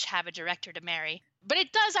going to each have a director to marry. But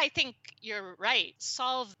it does, I think you're right,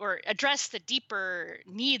 solve or address the deeper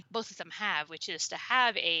need both of them have, which is to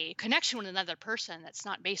have a connection with another person that's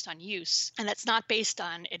not based on use and that's not based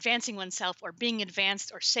on advancing oneself or being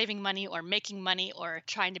advanced or saving money or making money or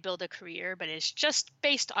trying to build a career, but is just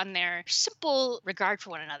based on their simple regard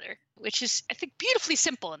for one another, which is, I think, beautifully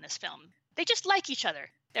simple in this film. They just like each other.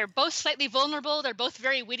 They're both slightly vulnerable. They're both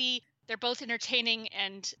very witty. They're both entertaining,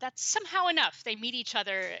 and that's somehow enough. They meet each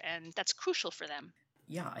other, and that's crucial for them.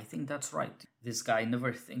 Yeah, I think that's right. This guy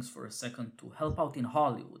never thinks for a second to help out in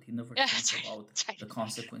Hollywood. He never thinks about the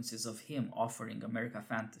consequences of him offering America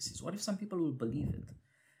fantasies. What if some people will believe it?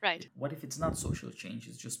 Right. What if it's not social change?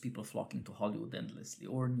 It's just people flocking to Hollywood endlessly,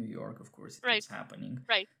 or New York, of course, it keeps happening.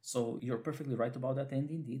 Right. So you're perfectly right about that. And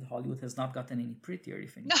indeed, Hollywood has not gotten any prettier,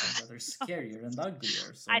 if anything, rather scarier and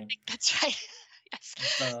uglier. So I think that's right.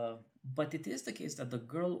 Yes. But it is the case that the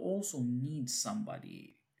girl also needs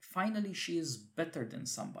somebody. Finally, she is better than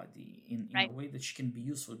somebody in a way that she can be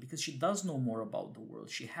useful because she does know more about the world.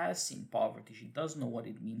 She has seen poverty. She does know what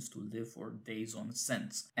it means to live for days on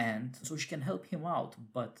cents. And so she can help him out.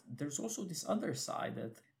 But there's also this other side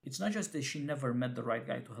that it's not just that she never met the right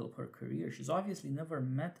guy to help her career. She's obviously never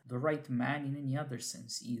met the right man in any other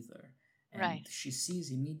sense either. And she sees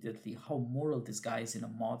immediately how moral this guy is in a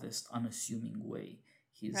modest, unassuming way.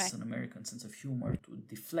 He's an American sense of humor to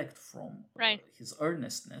deflect from his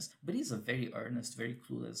earnestness. But he's a very earnest, very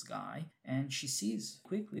clueless guy. And she sees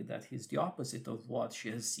quickly that he's the opposite of what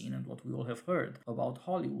she has seen and what we all have heard about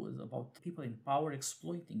Hollywood, about people in power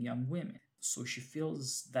exploiting young women. So she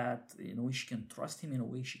feels that in a way she can trust him, in a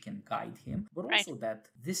way she can guide him, but also that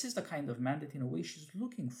this is the kind of man that in a way she's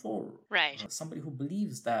looking for. Somebody who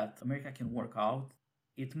believes that America can work out.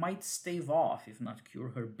 It might stave off, if not cure,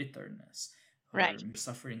 her bitterness, her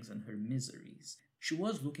sufferings and her miseries. She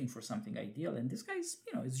was looking for something ideal, and this guy's,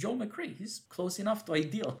 it's Joel McCrea. He's close enough to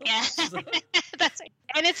ideal. Yeah, that's it.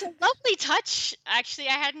 And it's a lovely touch. Actually,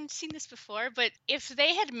 I hadn't seen this before, but if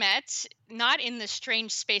they had met, not in the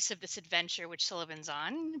strange space of this adventure which Sullivan's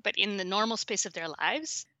on, but in the normal space of their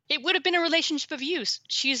lives, it would have been a relationship of use.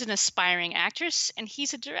 She's an aspiring actress, and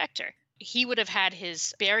he's a director. he would have had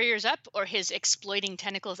his barriers up or his exploiting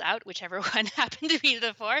tentacles out, whichever one happened to be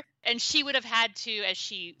the four. And she would have had to, as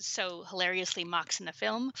she so hilariously mocks in the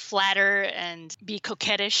film, flatter and be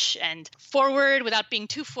coquettish and forward without being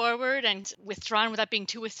too forward and withdrawn without being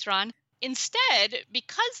too withdrawn. Instead,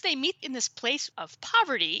 because they meet in this place of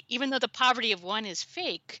poverty, even though the poverty of one is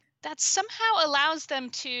fake, that somehow allows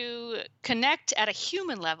them to connect at a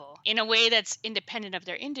human level in a way that's independent of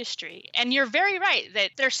their industry. And you're very right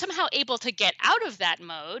that they're somehow able to get out of that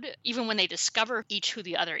mode, even when they discover each who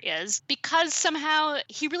the other is, because somehow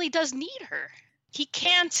he really does need her. He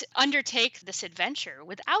can't undertake this adventure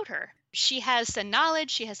without her. She has the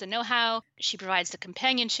knowledge, she has the know-how, she provides the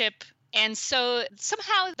companionship. And so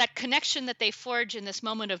somehow that connection that they forge in this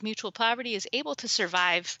moment of mutual poverty is able to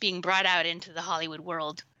survive being brought out into the Hollywood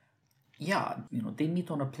world. Yeah, they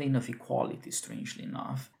meet on a plane of equality, strangely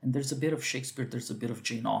enough. And there's a bit of Shakespeare, there's a bit of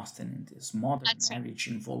Jane Austen in this. Modern That's right. marriage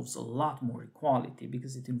involves a lot more equality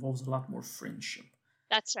because it involves a lot more friendship.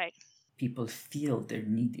 That's right. People feel their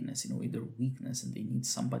neediness, their weakness, and they need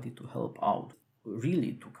somebody to help out,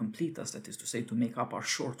 really to complete us, that is to say, to make up our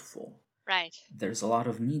shortfall. Right. There's a lot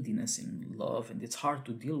of neediness in love, and it's hard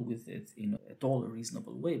to deal with it in at all a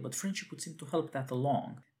reasonable way, but friendship would seem to help that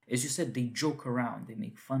along. As you said, they joke around, they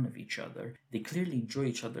make fun of each other, they clearly enjoy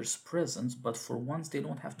each other's presence, but for once they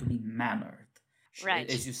don't have to be mannered. Right.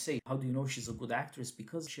 As you say, how do you know she's a good actress?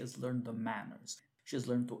 Because she has learned the manners. She has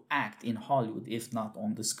learned to act in Hollywood, if not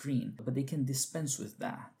on the screen. But they can dispense with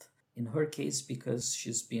that. In her case, because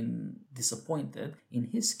she's been disappointed. In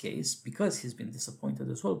his case, because he's been disappointed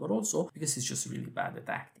as well, but also because he's just really bad at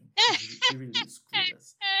acting. He really is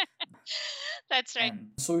clueless. That's right.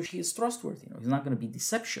 And so he is trustworthy. He's not going to be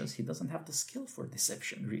deceptious. He doesn't have the skill for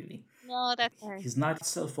deception, really. No, that's right. He's not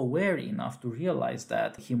self-aware enough to realize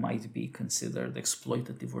that he might be considered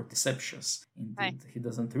exploitative or deceptious. Indeed, Right. he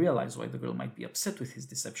doesn't realize why the girl might be upset with his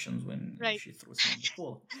deceptions when Right. she throws him in the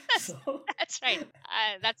pool. So, That's right.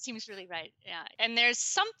 That seems really right. Yeah. And there's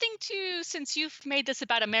something to, since you've made this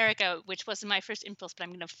about America, which wasn't my first impulse, but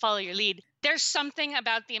I'm going to follow your lead. There's something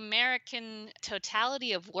about the American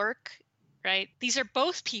totality of work, right? These are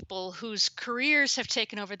both people whose careers have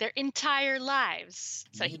taken over their entire lives.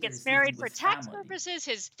 So he neither gets is married living for with tax family. purposes.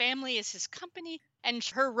 His family is his company. And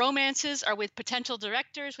her romances are with potential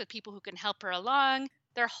directors, with people who can help her along.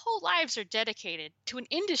 Their whole lives are dedicated to an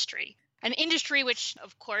industry which,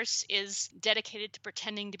 of course, is dedicated to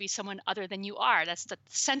pretending to be someone other than you are. That's the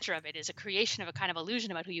center of it, is a creation of a kind of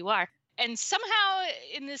illusion about who you are. And somehow,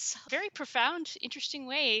 in this very profound, interesting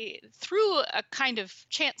way, through a kind of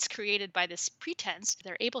chance created by this pretense,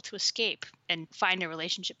 they're able to escape and find a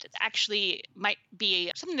relationship that actually might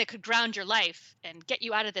be something that could ground your life and get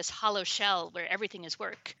you out of this hollow shell where everything is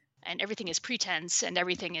work and everything is pretense and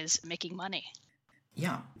everything is making money.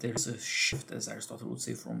 Yeah, there's a shift, as Aristotle would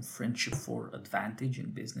say, from friendship for advantage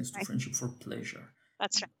in business to friendship for pleasure.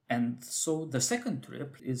 That's right. And so the second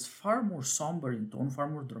trip is far more somber in tone, far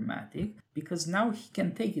more dramatic, because now he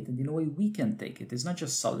can take it, and in a way we can take it. It's not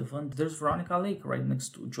just Sullivan. There's Veronica Lake right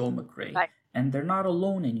next to Joel McRae. Right. And they're not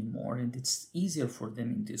alone anymore, and it's easier for them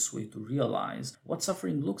in this way to realize what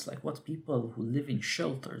suffering looks like, what people who live in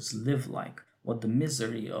shelters live like, what the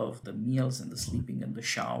misery of the meals and the sleeping and the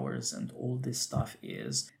showers and all this stuff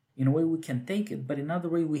is. In a way we can take it, but in another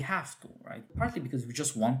way we have to, right? Partly because we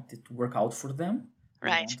just want it to work out for them.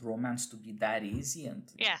 Right. We want romance to be that easy, and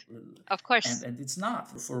Yeah, of course. and it's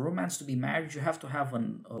not. For romance to be married, you have to have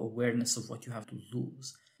an awareness of what you have to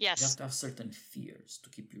lose. You have Yes. to have certain fears to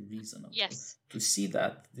keep you reasonable. Yes. To see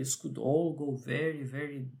that this could all go very,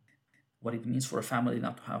 very, what it means for a family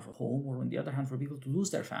not to have a home, or on the other hand, for people to lose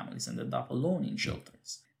their families and end up alone in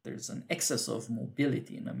shelters. There's an excess of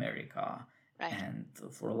mobility in America. Right. And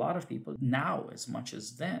for a lot of people now, as much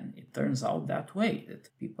as then, it turns out that way,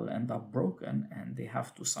 that people end up broken and they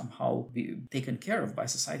have to somehow be taken care of by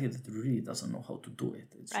society that really doesn't know how to do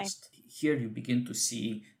it. It's Right. just here you begin to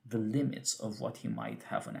see the limits of what he might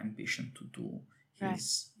have an ambition to do.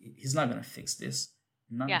 He's not going to fix this.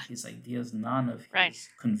 None of his ideas, none of his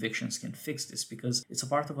convictions can fix this, because it's a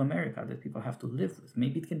part of America that people have to live with.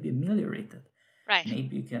 Maybe it can be ameliorated. Right.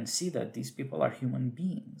 Maybe you can see that these people are human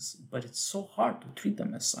beings, but it's so hard to treat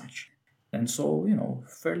them as such. And so,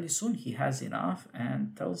 fairly soon he has enough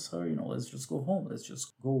and tells her, let's just go home. Let's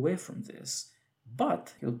just go away from this.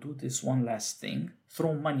 But he'll do this one last thing,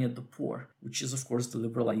 throw money at the poor, which is, of course, the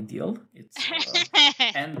liberal ideal. It's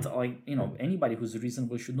and anybody who's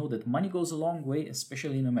reasonable should know that money goes a long way,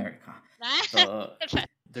 especially in America.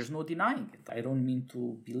 There's no denying it. I don't mean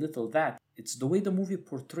to belittle that. It's the way the movie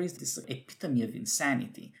portrays this epitome of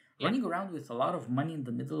insanity, Yeah. Running around with a lot of money in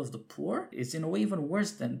the middle of the poor is in a way even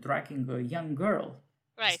worse than dragging a young girl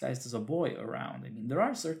Right. disguised as a boy around. I mean, there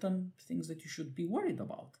are certain things that you should be worried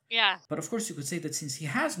about. Yeah. But of course, you could say that since he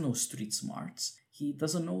has no street smarts, he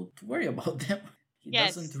doesn't know to worry about them. He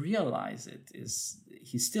Yes. doesn't realize it.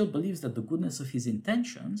 He still believes that the goodness of his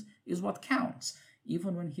intentions is what counts,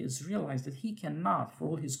 even when he has realized that he cannot, for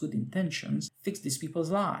all his good intentions, fix these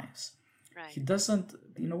people's lives. Right. He doesn't,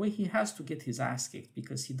 in a way, he has to get his ass kicked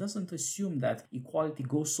because he doesn't assume that equality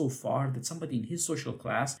goes so far that somebody in his social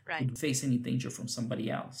class Right. could face any danger from somebody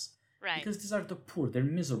else. Right. Because these are the poor, they're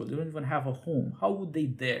miserable, they don't even have a home. How would they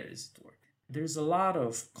dare, as it were? There's a lot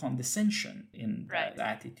of condescension in Right.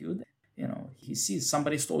 that attitude. He sees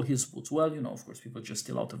somebody stole his boots. Well, of course, people just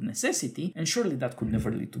steal out of necessity, and surely that could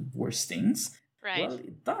never lead to worse things. Right. Well,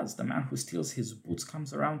 it does. The man who steals his boots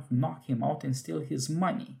comes around to knock him out and steal his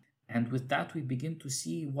money. And with that, we begin to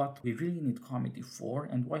see what we really need comedy for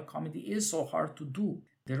and why comedy is so hard to do.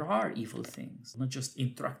 There are evil things, not just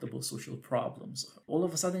intractable social problems. All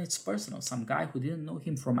of a sudden, it's personal. Some guy who didn't know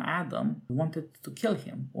him from Adam wanted to kill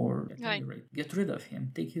him or, at any rate, get rid of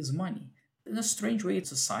him, take his money. In a strange way,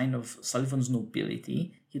 it's a sign of Sullivan's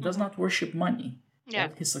nobility. He does not worship money. Yeah.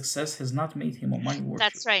 Well, his success has not made him a money worshiper.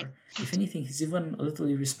 That's right. If anything, he's even a little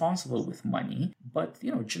irresponsible with money. But,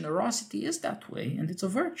 generosity is that way, and it's a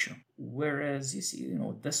virtue. Whereas, you see,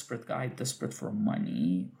 a desperate guy, desperate for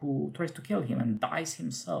money, who tries to kill him and dies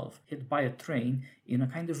himself, hit by a train in a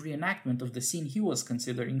kind of reenactment of the scene he was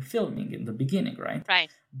considering filming in the beginning, right?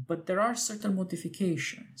 Right. But there are certain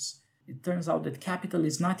modifications. It turns out that capital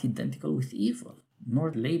is not identical with evil,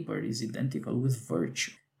 nor labor is identical with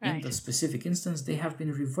virtue. In Right. the specific instance, they have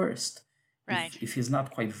been reversed. Right. If he's not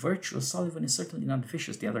quite virtuous, Sullivan is certainly not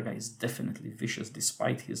vicious. The other guy is definitely vicious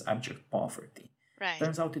despite his abject poverty. Right.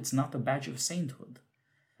 Turns out it's not a badge of sainthood.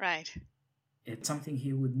 Right. It's something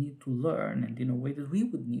he would need to learn, and in a way that we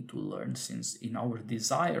would need to learn, since in our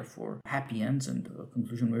desire for happy ends and a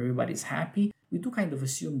conclusion where everybody's happy, we do kind of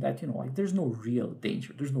assume that, there's no real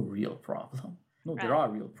danger, there's no real problem. No, there are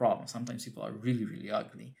real problems. Sometimes people are really, really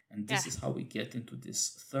ugly. And this is how we get into this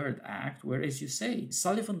third act, where, as you say,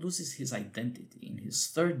 Sullivan loses his identity. In his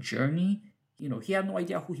third journey, he had no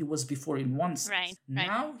idea who he was before in one sense. Right.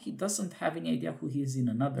 Now he doesn't have any idea who he is in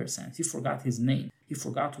another sense. He forgot his name. He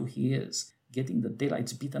forgot who he is. Getting the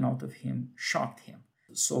daylights beaten out of him shocked him.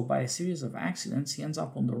 So by a series of accidents, he ends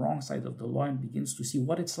up on the wrong side of the law and begins to see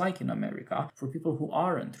what it's like in America for people who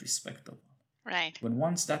aren't respectable. Right. When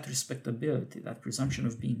once that respectability, that presumption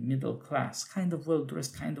of being middle class, kind of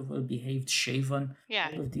well-dressed, kind of well-behaved, shaven,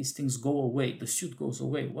 all of these things go away, the suit goes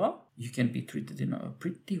away, well, you can be treated in a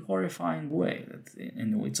pretty horrifying way.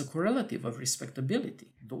 It's a correlative of respectability.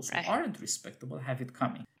 Those who aren't respectable have it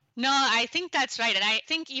coming. No, I think that's right. And I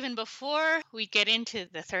think even before we get into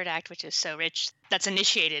the third act, which is so rich, that's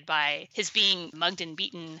initiated by his being mugged and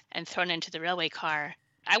beaten and thrown into the railway car.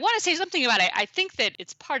 I want to say something about it. I think that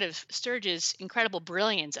it's part of Sturges' incredible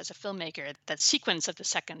brilliance as a filmmaker, that sequence of the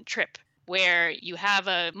second trip, where you have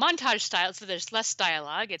a montage style, so there's less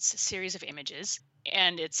dialogue. It's a series of images.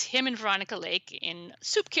 And it's him and Veronica Lake in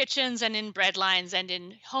soup kitchens and in bread lines and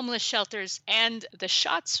in homeless shelters. And the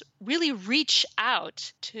shots really reach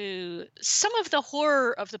out to some of the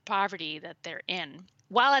horror of the poverty that they're in,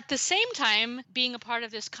 while at the same time being a part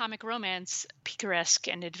of this comic romance, picaresque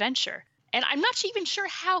and adventure. And I'm not even sure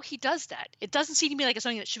how he does that. It doesn't seem to me like it's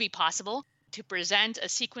something that should be possible to present a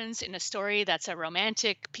sequence in a story that's a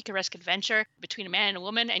romantic, picaresque adventure between a man and a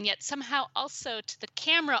woman, and yet somehow also to the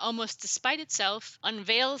camera, almost despite itself,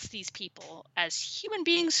 unveils these people as human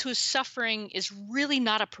beings whose suffering is really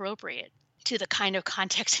not appropriate to the kind of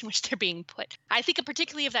context in which they're being put. I think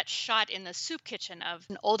particularly of that shot in the soup kitchen of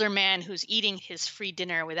an older man who's eating his free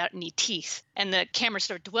dinner without any teeth. And the camera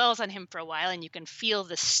sort of dwells on him for a while, and you can feel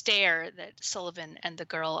the stare that Sullivan and the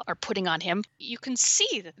girl are putting on him. You can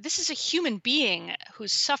see that this is a human being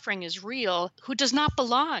whose suffering is real, who does not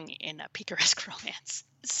belong in a picaresque romance.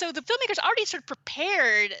 So the filmmakers already sort of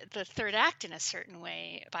prepared the third act in a certain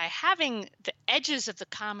way by having the edges of the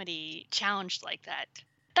comedy challenged like that.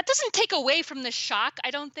 That doesn't take away from the shock, I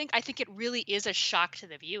don't think. I think it really is a shock to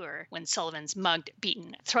the viewer when Sullivan's mugged,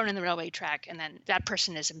 beaten, thrown in the railway track, and then that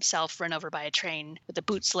person is himself run over by a train with the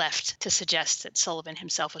boots left to suggest that Sullivan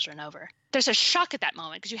himself was run over. There's a shock at that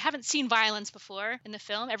moment because you haven't seen violence before in the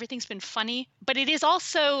film. Everything's been funny. But it is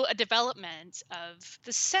also a development of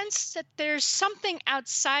the sense that there's something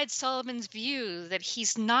outside Sullivan's view that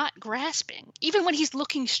he's not grasping, even when he's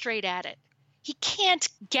looking straight at it. He can't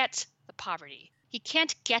get the poverty. He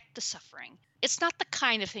can't get the suffering. it's not the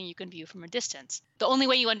kind of thing you can view from a distance. The only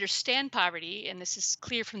way you understand poverty, and this is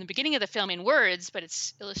clear from the beginning of the film in words, but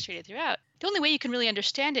it's illustrated throughout, the only way you can really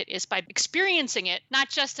understand it is by experiencing it, not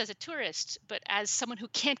just as a tourist, but as someone who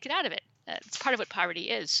can't get out of it. It's part of what poverty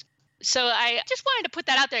is. So I just wanted to put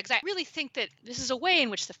that out there because I really think that this is a way in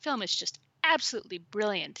which the film is just absolutely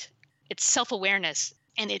brilliant. It's self-awareness.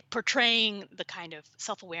 And it portraying the kind of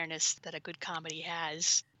self-awareness that a good comedy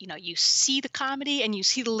has. You know, you see the comedy and you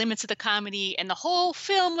see the limits of the comedy, and the whole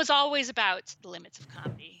film was always about the limits of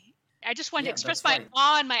comedy. I just wanted to express my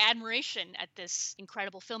awe and my admiration at this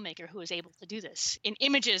incredible filmmaker who is able to do this in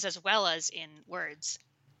images as well as in words.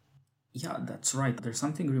 Yeah, that's right. There's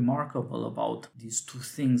something remarkable about these two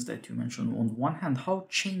things that you mentioned. On one hand, how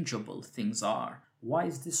changeable things are. Why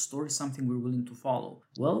is this story something we're willing to follow?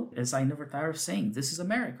 Well, as I never tire of saying, this is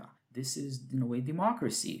America. This is, in a way,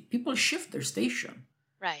 democracy. People shift their station.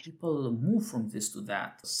 Right. People move from this to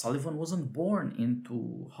that. Sullivan wasn't born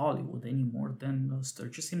into Hollywood any more than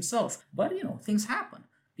Sturges himself. But, things happen.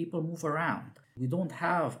 People move around. We don't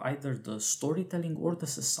have either the storytelling or the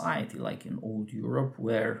society like in old Europe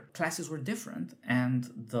where classes were different and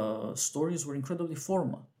the stories were incredibly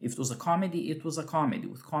formal. If it was a comedy, it was a comedy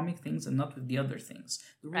with comic things and not with the other things.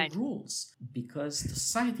 There were rules because the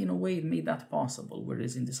society in a way made that possible.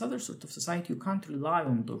 Whereas in this other sort of society, you can't rely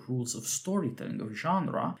on the rules of storytelling, of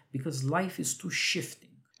genre, because life is too shifting.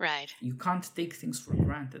 Right. You can't take things for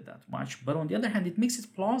granted that much. But on the other hand, it makes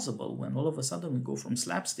it plausible when all of a sudden we go from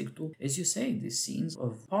slapstick to, as you say, these scenes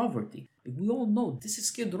of poverty. We all know this is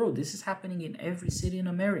Skid Row. This is happening in every city in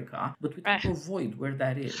America, but we try to avoid where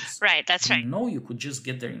that is. Right, that's right. We know you could just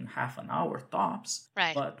get there in half an hour tops,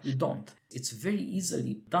 but we don't. It's very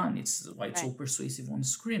easily done. It's why it's so persuasive on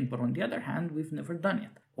screen. But on the other hand, we've never done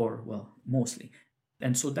it. Or, well, mostly.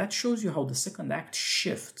 And so that shows you how the second act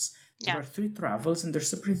shifts. There are 3 travels, and they're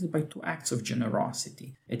separated by 2 acts of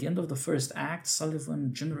generosity. At the end of the first act,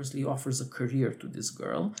 Sullivan generously offers a career to this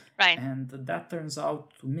girl, and that turns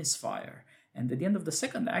out to misfire. And at the end of the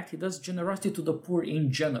second act, he does generosity to the poor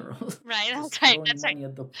in general. Right, that's money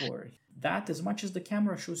at the poor. That, as much as the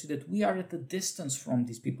camera shows you that we are at a distance from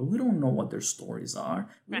these people, we don't know what their stories are.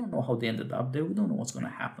 We don't know how they ended up there. We don't know what's going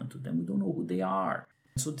to happen to them. We don't know who they are.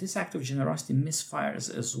 So this act of generosity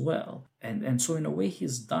misfires as well. And so in a way,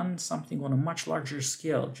 he's done something on a much larger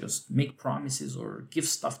scale, just make promises or give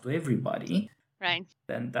stuff to everybody. Right.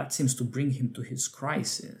 And that seems to bring him to his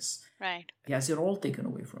crisis. Right. He has it all taken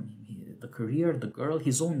away from him. The career, the girl,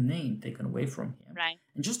 his own name taken away from him. Right.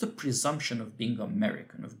 And just the presumption of being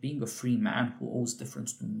American, of being a free man who owes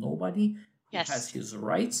difference to nobody, who has his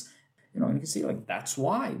rights. And you can say, that's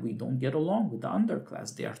why we don't get along with the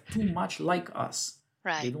underclass. They are too much like us.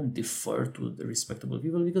 Right. They don't defer to the respectable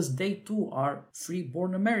people because they too are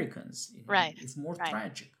free-born Americans. Right. It's more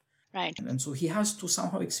tragic. Right. And so he has to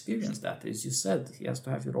somehow experience that. As you said, he has to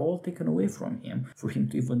have it all taken away from him for him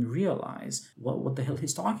to even realize what the hell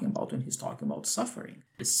he's talking about when he's talking about suffering.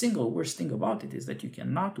 The single worst thing about it is that you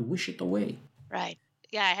cannot wish it away. Right.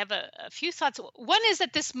 Yeah, I have a few thoughts. One is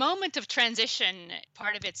that this moment of transition,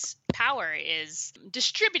 part of its power is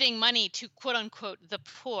distributing money to quote unquote the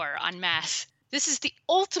poor en masse. This is the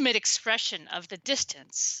ultimate expression of the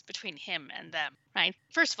distance between him and them, right?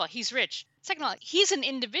 First of all, he's rich. Second of all, he's an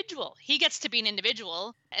individual. He gets to be an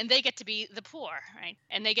individual, and they get to be the poor, right?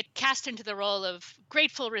 And they get cast into the role of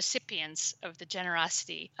grateful recipients of the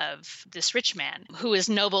generosity of this rich man who is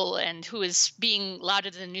noble and who is being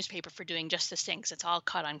lauded in the newspaper for doing just this thing, because it's all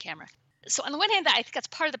caught on camera. So on the one hand, I think that's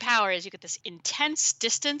part of the power is you get this intense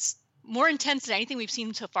distance, more intense than anything we've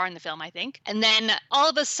seen so far in the film, I think. And then all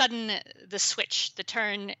of a sudden, the switch, the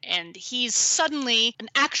turn, and he's suddenly an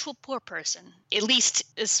actual poor person, at least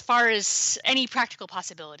as far as any practical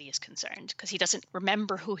possibility is concerned, because he doesn't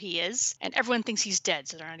remember who he is, and everyone thinks he's dead,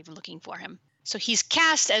 so they're not even looking for him. So he's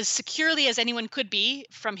cast as securely as anyone could be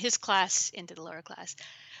from his class into the lower class.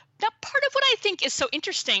 Now, part of what I think is so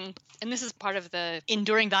interesting, and this is part of the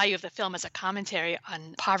enduring value of the film as a commentary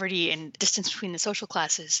on poverty and distance between the social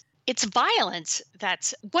classes, it's violence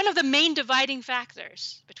that's one of the main dividing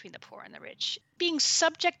factors between the poor and the rich. Being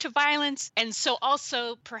subject to violence, and so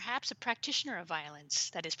also perhaps a practitioner of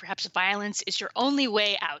violence. That is, perhaps violence is your only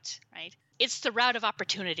way out, right? It's the route of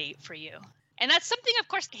opportunity for you. And that's something, of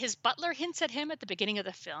course, his butler hints at him at the beginning of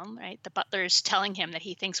the film, right? The butler's telling him that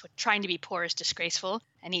he thinks what trying to be poor is disgraceful.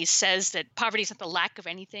 And he says that poverty is not the lack of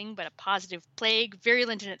anything, but a positive plague,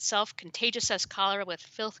 virulent in itself, contagious as cholera, with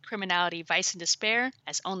filth, criminality, vice, and despair,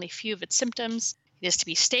 as only few of its symptoms. It is to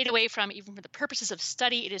be stayed away from, even for the purposes of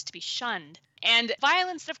study. It is to be shunned. And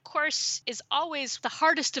violence, of course, is always the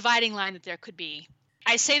hardest dividing line that there could be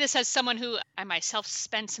I say this as someone who I myself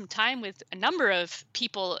spent some time with a number of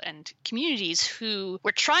people and communities who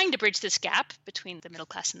were trying to bridge this gap between the middle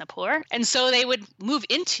class and the poor. And so they would move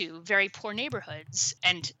into very poor neighborhoods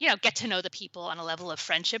and, get to know the people on a level of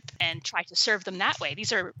friendship and try to serve them that way.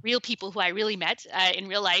 These are real people who I really met in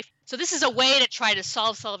real life. So this is a way to try to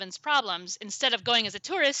solve Sullivan's problems. Instead of going as a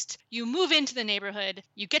tourist, you move into the neighborhood,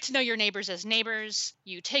 you get to know your neighbors as neighbors,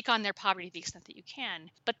 you take on their poverty to the extent that you can.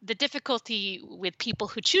 But the difficulty with people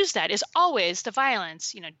who choose that is always the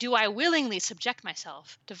violence. Do I willingly subject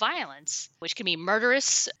myself to violence, which can be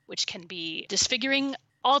murderous, which can be disfiguring,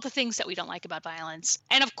 all the things that we don't like about violence.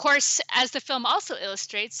 And of course, as the film also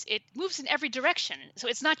illustrates, it moves in every direction. So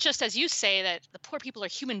it's not just, as you say, that the poor people are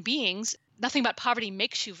human beings. Nothing about poverty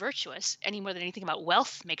makes you virtuous any more than anything about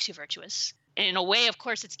wealth makes you virtuous. And in a way, of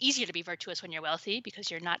course, it's easier to be virtuous when you're wealthy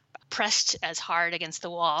because you're not pressed as hard against the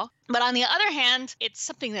wall. But on the other hand, it's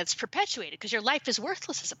something that's perpetuated because your life is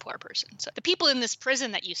worthless as a poor person. So the people in this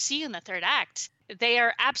prison that you see in the third act, they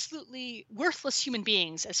are absolutely worthless human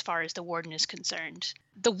beings as far as the warden is concerned.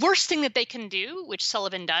 The worst thing that they can do, which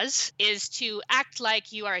Sullivan does, is to act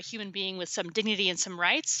like you are a human being with some dignity and some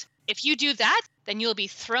rights. If you do that, then you'll be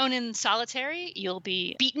thrown in solitary, you'll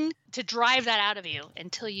be beaten to drive that out of you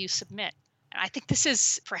until you submit. And I think this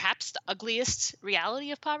is perhaps the ugliest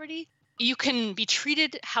reality of poverty. You can be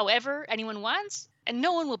treated however anyone wants, and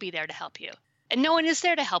no one will be there to help you. And no one is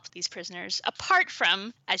there to help these prisoners, apart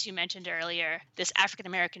from, as you mentioned earlier, this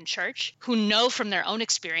African-American church, who know from their own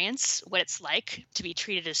experience what it's like to be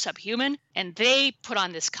treated as subhuman. And they put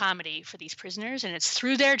on this comedy for these prisoners. And it's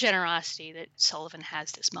through their generosity that Sullivan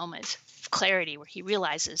has this moment of clarity where he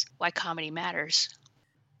realizes why comedy matters.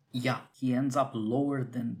 Yeah, he ends up lower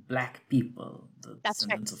than black people, the That's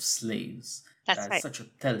descendants right. of slaves. That's right. Such a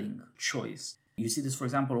telling choice. You see this, for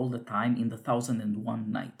example, all the time in the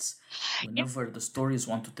 1001 Nights. Whenever the stories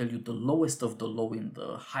want to tell you the lowest of the low in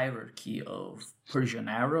the hierarchy of Persian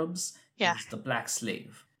Arabs is the black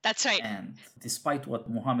slave. That's right. And despite what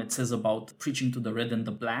Muhammad says about preaching to the red and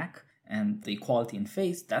the black and the equality in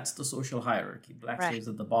faith, that's the social hierarchy. Black slaves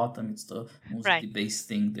at the bottom, it's the most debased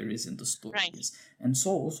thing there is in the stories. And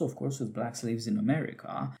so also, of course, with black slaves in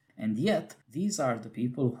America. And yet, these are the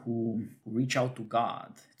people who reach out to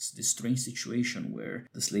God. It's this strange situation where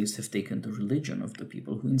the slaves have taken the religion of the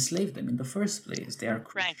people who enslaved them in the first place. They are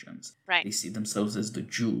Christians. Right. They see themselves as the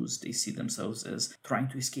Jews. They see themselves as trying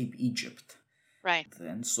to escape Egypt. Right.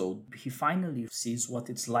 And so he finally sees what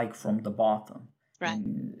it's like from the bottom. Right.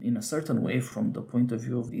 And in a certain way, from the point of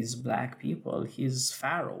view of these black people, he's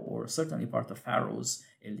Pharaoh, or certainly part of Pharaoh's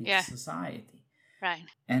elite society. Right.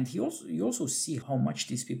 And you also see how much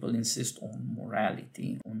these people insist on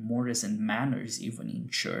morality, on mores and manners, even in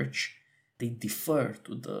church. They defer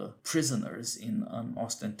to the prisoners in an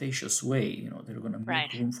ostentatious way. They're going to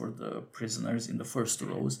make room for the prisoners in the first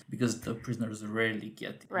rows because the prisoners rarely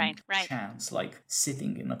get a chance, like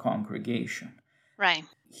sitting in a congregation. Right.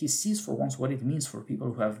 He sees for once what it means for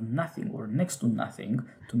people who have nothing or next to nothing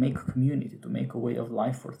to make a community, to make a way of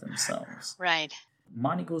life for themselves. Right.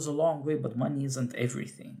 Money goes a long way, but money isn't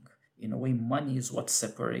everything. In a way, money is what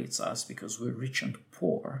separates us because we're rich and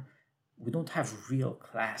poor. We don't have real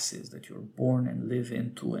classes that you're born and live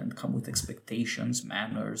into and come with expectations,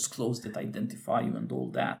 manners, clothes that identify you and all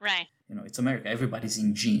that. Right. It's America. Everybody's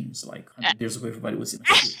in jeans. Like 100 years ago, everybody was in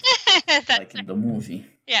a suit, like in the movie.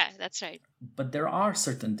 Yeah, that's right. But there are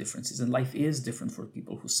certain differences, and life is different for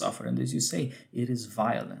people who suffer. And as you say, it is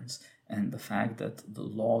violence and the fact that the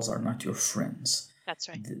laws are not your friends. That's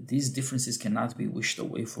right. These differences cannot be wished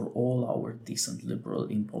away for all our decent liberal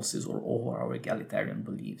impulses or all our egalitarian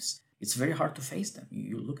beliefs. It's very hard to face them.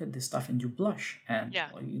 You look at this stuff and you blush. And,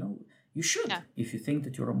 you should. Yeah. If you think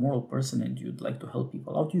that you're a moral person and you'd like to help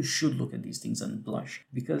people out, you should look at these things and blush.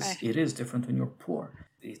 Because it is different when you're poor.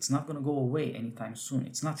 It's not going to go away anytime soon.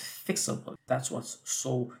 It's not fixable. That's what's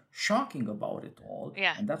so shocking about it all.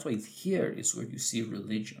 Yeah. And that's why here is where you see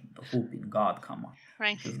religion, the hope in God come up.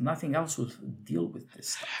 Right. Because nothing else will deal with this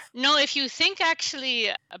stuff. No, if you think actually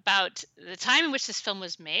about the time in which this film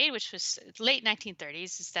was made, which was late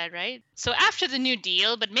 1930s, is that right? So after the New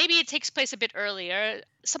Deal, but maybe it takes place a bit earlier,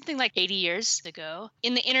 something like 80 years ago.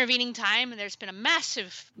 In the intervening time, there's been a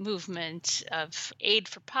massive movement of aid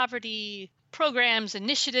for poverty, programs,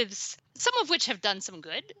 initiatives, some of which have done some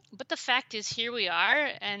good. But the fact is, here we are,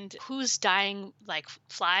 and who's dying like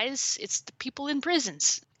flies? It's the people in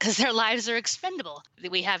prisons, because their lives are expendable.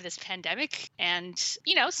 We have this pandemic, and,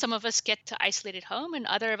 some of us get to isolate at home, and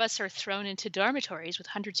other of us are thrown into dormitories with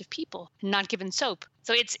hundreds of people and not given soap.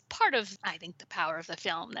 So it's part of, I think, the power of the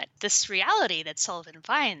film, that this reality that Sullivan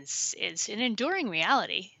finds is an enduring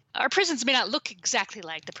reality. Our prisons may not look exactly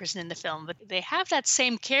like the prison in the film, but they have that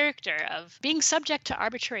same character of being subject to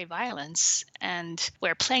arbitrary violence, and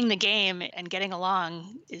where playing the game and getting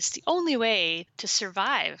along is the only way to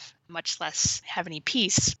survive, much less have any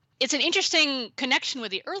peace. It's an interesting connection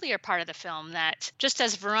with the earlier part of the film that just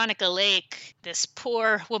as Veronica Lake, this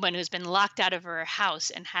poor woman who's been locked out of her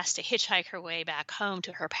house and has to hitchhike her way back home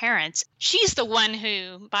to her parents, she's the one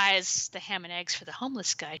who buys the ham and eggs for the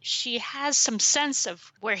homeless guy. She has some sense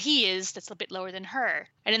of where he is that's a bit lower than her.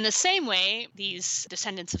 And in the same way, these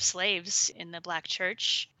descendants of slaves in the Black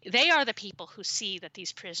church, they are the people who see that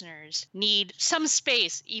these prisoners need some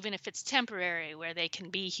space, even if it's temporary, where they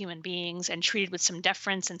can be human beings and treated with some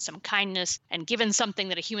deference and some kindness and given something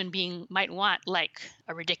that a human being might want, like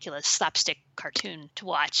a ridiculous slapstick cartoon to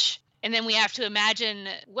watch. And then we have to imagine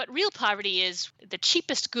what real poverty is. The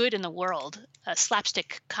cheapest good in the world, a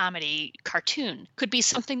slapstick comedy cartoon, could be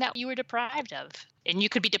something that you were deprived of. And you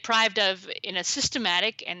could be deprived of, in a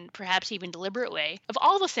systematic and perhaps even deliberate way, of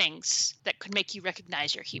all the things that could make you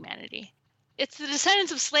recognize your humanity. It's the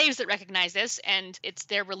descendants of slaves that recognize this, and it's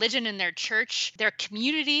their religion and their church, their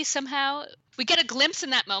community somehow. We get a glimpse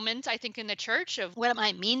in that moment, I think, in the church of what it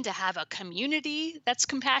might mean to have a community that's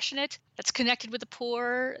compassionate, that's connected with the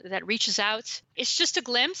poor, that reaches out. It's just a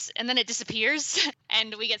glimpse, and then it disappears.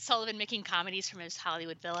 And we get Sullivan making comedies from his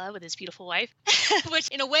Hollywood villa with his beautiful wife, which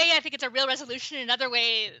in a way, I think it's a real resolution. In another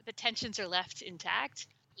way, the tensions are left intact.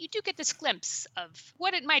 You do get this glimpse of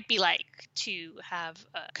what it might be like to have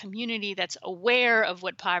a community that's aware of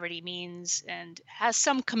what poverty means and has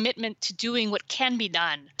some commitment to doing what can be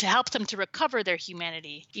done to help them to recover their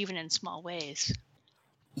humanity, even in small ways.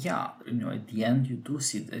 Yeah, at the end you do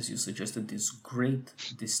see, as you suggested, this great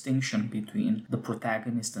distinction between the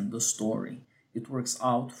protagonist and the story. It works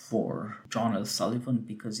out for John L. Sullivan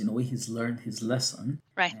because in a way he's learned his lesson,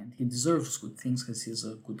 right, and he deserves good things because he's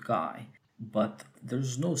a good guy. But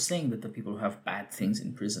there's no saying that the people who have bad things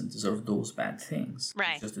in prison deserve those bad things.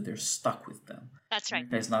 Right. It's just that they're stuck with them. That's right.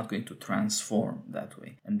 It's not going to transform that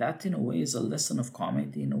way. And that, in a way, is a lesson of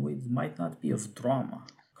comedy. In a way, it might not be of drama.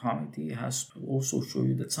 Comedy has to also show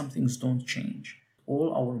you that some things don't change.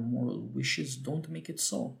 All our moral wishes don't make it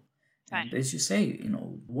so. Right. And as you say,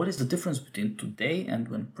 what is the difference between today and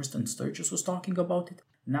when Preston Sturges was talking about it?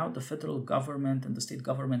 Now the federal government and the state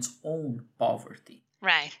governments own poverty.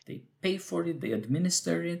 Right. They pay for it, they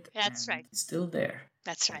administer it. That's right. It's still there.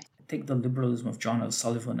 That's right. Take the liberalism of John L.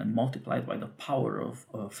 Sullivan and multiply it by the power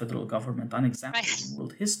of federal government unexampled in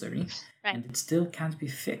world history, and it still can't be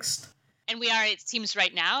fixed. And we are, it seems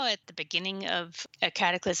right now, at the beginning of a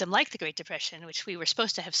cataclysm like the Great Depression, which we were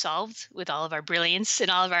supposed to have solved with all of our brilliance and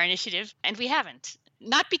all of our initiative, and we haven't.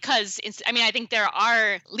 Not because, I think there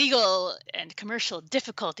are legal and commercial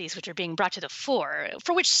difficulties which are being brought to the fore,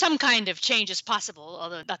 for which some kind of change is possible,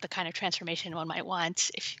 although not the kind of transformation one might want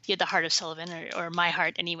if you had the heart of Sullivan, or my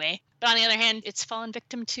heart anyway. But on the other hand, it's fallen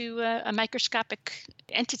victim to a microscopic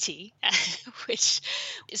entity, which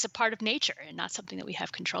is a part of nature and not something that we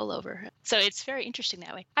have control over. So it's very interesting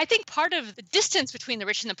that way. I think part of the distance between the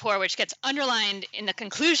rich and the poor, which gets underlined in the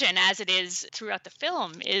conclusion as it is throughout the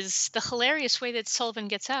film, is the hilarious way that Sullivan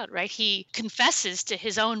gets out, right? He confesses to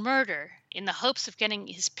his own murder in the hopes of getting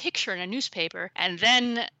his picture in a newspaper, and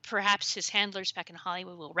then perhaps his handlers back in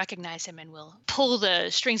Hollywood will recognize him and will pull the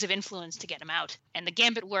strings of influence to get him out. And the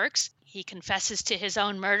gambit works. He confesses to his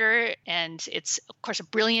own murder, and it's, of course, a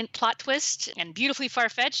brilliant plot twist and beautifully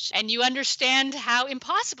far-fetched, and you understand how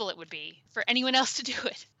impossible it would be for anyone else to do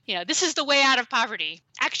it. This is the way out of poverty.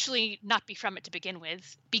 Actually not be from it to begin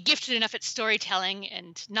with. Be gifted enough at storytelling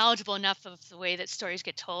and knowledgeable enough of the way that stories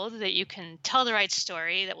get told that you can tell the right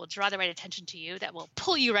story that will draw the right attention to you, that will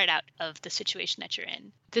pull you right out of the situation that you're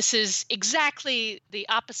in. This is exactly the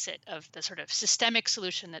opposite of the sort of systemic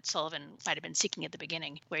solution that Sullivan might have been seeking at the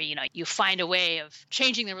beginning, where, you find a way of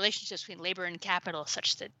changing the relationships between labor and capital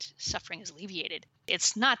such that suffering is alleviated.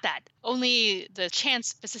 It's not that. Only the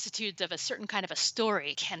chance vicissitudes of a certain kind of a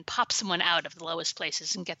story can pop someone out of the lowest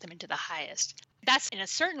places and get them into the highest. That's, in a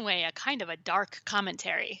certain way, a kind of a dark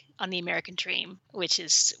commentary on the American dream, which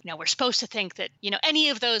is, we're supposed to think that, any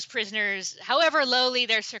of those prisoners, however lowly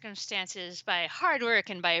their circumstances, by hard work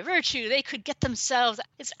and by virtue, they could get themselves.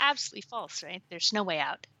 It's absolutely false, right? There's no way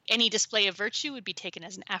out. Any display of virtue would be taken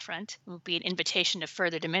as an affront, would be an invitation to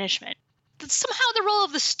further diminishment. Somehow the role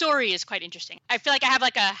of the story is quite interesting. I feel like I have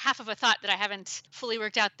like a half of a thought that I haven't fully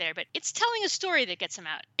worked out there, but it's telling a story that gets him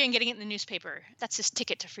out and getting it in the newspaper. That's his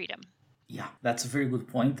ticket to freedom. Yeah, that's a very good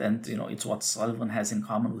point, and it's what Sullivan has in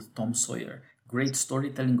common with Tom Sawyer. Great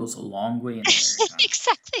storytelling goes a long way in America.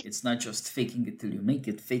 Exactly. It's not just faking it till you make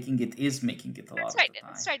it. Faking it is making it a lot of the time.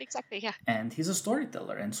 That's right, exactly, yeah. And he's a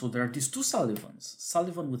storyteller. And so there are these two Sullivans.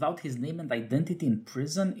 Sullivan without his name and identity in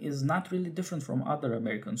prison is not really different from other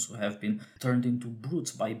Americans who have been turned into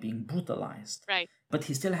brutes by being brutalized. Right. But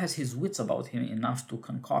he still has his wits about him enough to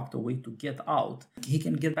concoct a way to get out. He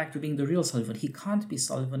can get back to being the real Sullivan. He can't be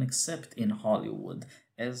Sullivan except in Hollywood.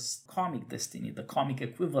 As comic destiny, the comic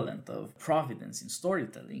equivalent of Providence in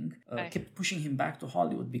storytelling, kept pushing him back to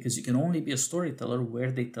Hollywood, because you can only be a storyteller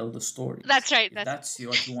where they tell the story. That's right. If that's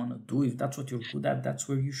what you want to do, if that's what you're good at, that's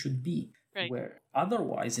where you should be. Right. Where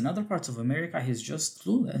otherwise, in other parts of America, he's just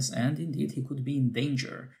clueless, and indeed he could be in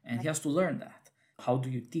danger, and he has to learn that. How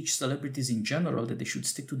do you teach celebrities in general that they should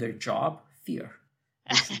stick to their job? Fear.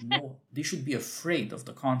 They should know. They should be afraid of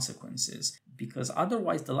the consequences, because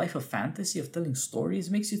otherwise the life of fantasy of telling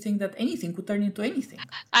stories makes you think that anything could turn into anything.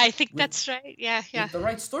 I think that's right. Yeah. With the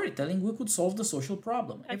right storytelling, we could solve the social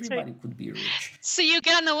problem. That's Everybody could be rich. So you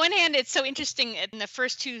get, on the one hand, it's so interesting in the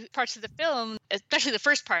first two parts of the film, especially the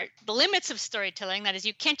first part, the limits of storytelling. That is,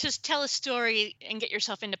 you can't just tell a story and get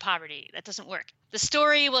yourself into poverty. That doesn't work. The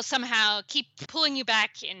story will somehow keep pulling you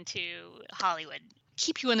back into Hollywood,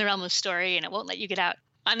 keep you in the realm of story, and it won't let you get out.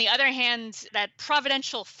 On the other hand, that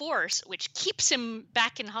providential force, which keeps him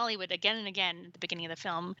back in Hollywood again and again at the beginning of the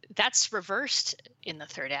film, that's reversed in the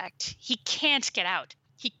third act. He can't get out.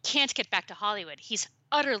 He can't get back to Hollywood. He's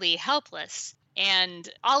utterly helpless. And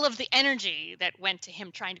all of the energy that went to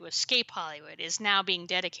him trying to escape Hollywood is now being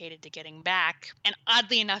dedicated to getting back. And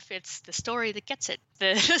oddly enough, it's the story that gets it.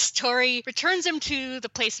 The story returns him to the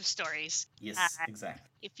place of stories. Yes, exactly.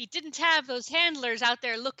 If he didn't have those handlers out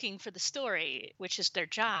there looking for the story, which is their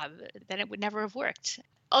job, then it would never have worked.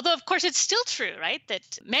 Although, of course, it's still true, right,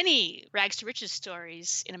 that many rags to riches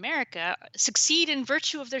stories in America succeed in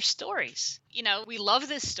virtue of their stories. You know, we love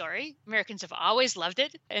this story. Americans have always loved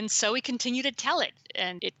it. And so we continue to tell it.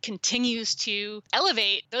 And it continues to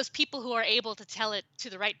elevate those people who are able to tell it to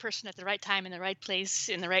the right person at the right time, in the right place,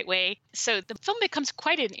 in the right way. So the film becomes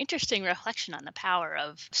quite an interesting reflection on the power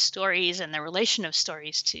of stories and the relation of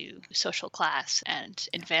stories to social class and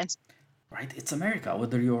advancement. Right, it's America.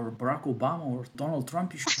 Whether you're Barack Obama or Donald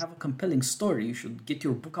Trump, you should have a compelling story. You should get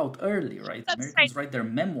your book out early, right? That's Americans right. write their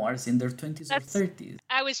memoirs in their 20s or 30s.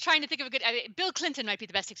 I was trying to think of a good... Bill Clinton might be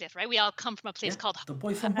the best example, right? We all come from a place called... The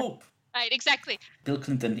Boy from Hope. Right, exactly. Bill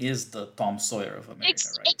Clinton is the Tom Sawyer of America,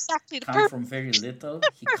 right? Exactly. Come from very little.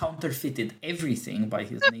 He counterfeited everything by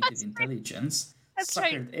his native intelligence. That's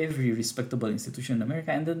suckered every respectable institution in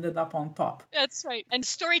America and ended up on top. That's right. And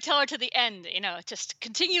storyteller to the end, you know, just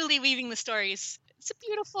continually weaving the stories. It's a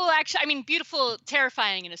beautiful, actually, I mean, beautiful,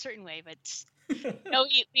 terrifying in a certain way, but you know,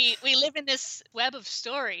 we live in this web of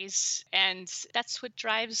stories, and that's what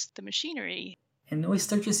drives the machinery. And Noé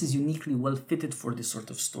Sturges is uniquely well fitted for this sort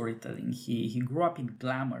of storytelling. He grew up in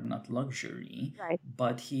glamour, not luxury, right.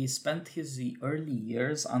 But he spent his early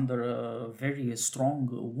years under a very strong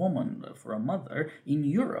woman for a mother in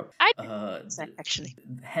Europe. Actually.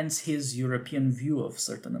 Hence his European view of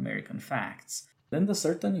certain American facts. Then the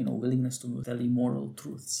certain, willingness to tell immoral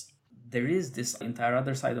truths. There is this entire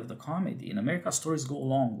other side of the comedy. In America, stories go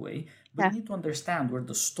a long way, but you need to understand where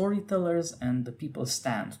the storytellers and the people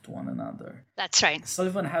stand to one another. That's right.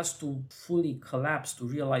 Sullivan has to fully collapse to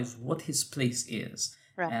realize what his place is.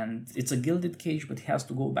 Right. And it's a gilded cage, but he has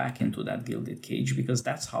to go back into that gilded cage because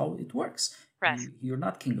that's how it works. Right. You're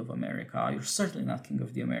not king of America. You're certainly not king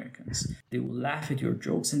of the Americans. They will laugh at your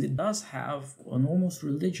jokes, and it does have an almost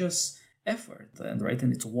religious effort,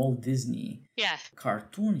 and it's Walt Disney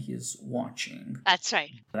cartoon he's watching. That's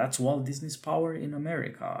right. That's Walt Disney's power in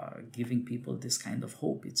America, giving people this kind of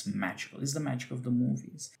hope. It's magical. It's the magic of the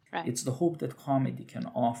movies. Right. It's the hope that comedy can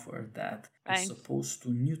offer that is supposed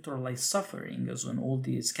to neutralize suffering, as when all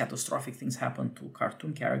these catastrophic things happen to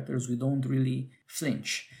cartoon characters, we don't really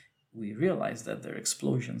flinch. We realize that there are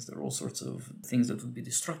explosions, there are all sorts of things that would be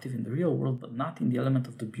destructive in the real world, but not in the element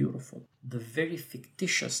of the beautiful. The very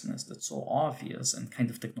fictitiousness that's so obvious and kind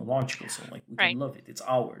of technological, so we can love it, it's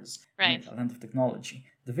ours, a land of technology.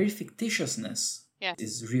 The very fictitiousness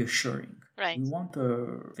is reassuring. Right. We want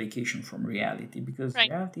a vacation from reality because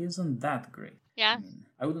reality isn't that great. Yeah.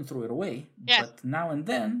 I wouldn't throw it away, but now and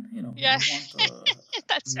then, we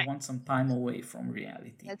want some time away from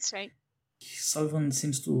reality. That's right. Sullivan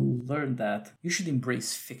seems to learn that you should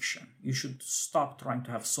embrace fiction. You should stop trying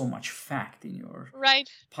to have so much fact in your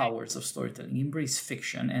powers of storytelling. Embrace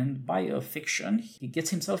fiction, and by a fiction, he gets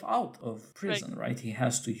himself out of prison, right? He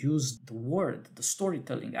has to use the word, the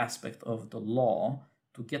storytelling aspect of the law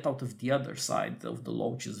to get out of the other side of the law,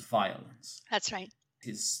 which is violence. That's right.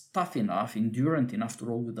 He's tough enough, endurant enough to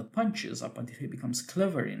roll with the punches up until he becomes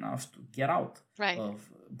clever enough to get out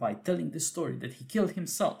by telling this story that he killed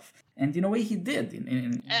himself. And in a way he did,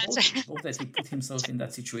 in both that he put himself in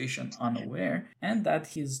that situation unaware, and that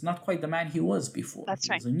he's not quite the man he was before.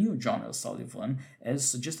 He's a new John L. Sullivan, as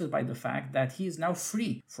suggested by the fact that he is now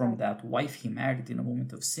free from that wife he married in a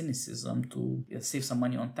moment of cynicism to save some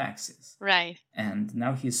money on taxes. Right. And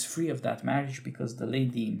now he's free of that marriage because the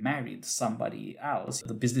lady married somebody else,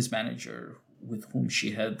 the business manager with whom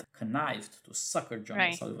she had connived to sucker John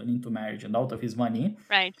L. Sullivan into marriage and out of his money.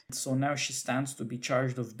 Right. So now she stands to be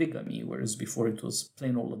charged of bigamy, whereas before it was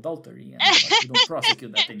plain old adultery, and you don't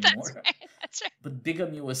prosecute that anymore. That's right. But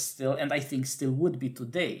bigamy was still, and I think still would be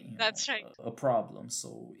today, That's right, a problem.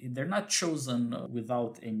 So they're not chosen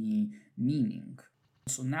without any meaning.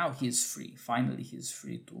 So now he's free. Finally, he's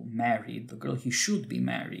free to marry the girl he should be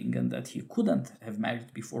marrying and that he couldn't have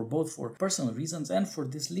married before, both for personal reasons and for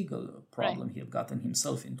this legal problem he had gotten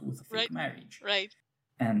himself into with a fake marriage. Right.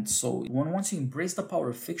 And so once you embrace the power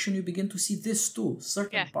of fiction, you begin to see this too.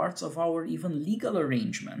 Certain parts of our even legal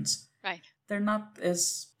arrangements, they're not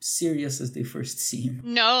as serious as they first seem.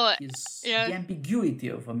 No. The ambiguity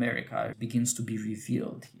of America begins to be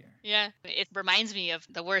revealed here. Yeah, it reminds me of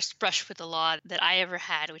the worst brush with the law that I ever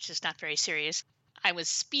had, which is not very serious. I was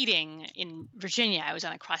speeding in Virginia. I was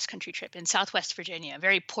on a cross-country trip in Southwest Virginia, a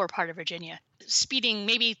very poor part of Virginia, speeding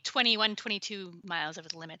maybe 21, 22 miles over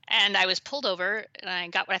the limit. And I was pulled over, and I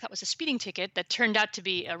got what I thought was a speeding ticket that turned out to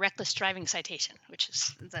be a reckless driving citation, which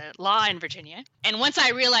is the law in Virginia. And once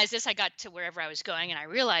I realized this, I got to wherever I was going, and I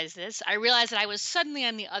realized that I was suddenly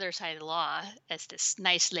on the other side of the law as this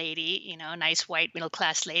nice lady, nice white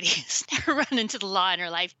middle-class lady who's never run into the law in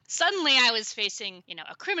her life. Suddenly I was facing,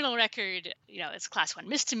 a criminal record, it's class 1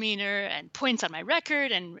 misdemeanor and points on my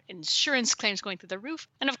record and insurance claims going through the roof.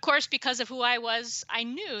 And of course, because of who I was, I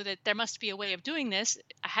knew that there must be a way of doing this.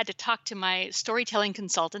 I had to talk to my storytelling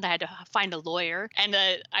consultant. I had to find a lawyer, and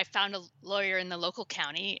I found a lawyer in the local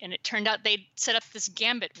county, and it turned out they'd set up this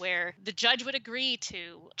gambit where the judge would agree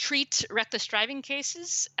to treat reckless driving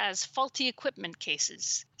cases as faulty equipment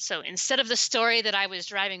cases. So instead of the story that I was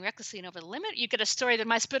driving recklessly and over the limit, you get a story that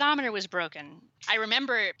my speedometer was broken. I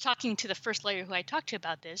remember talking to the first lawyer who I talked to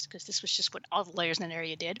about this, because this was just what all the lawyers in that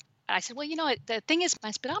area did. I said, well, the thing is,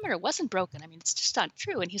 my speedometer wasn't broken. I mean, it's just not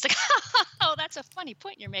true. And he's like, oh, that's a funny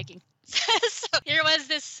point you're making. So here was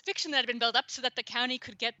this fiction that had been built up so that the county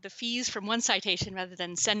could get the fees from one citation rather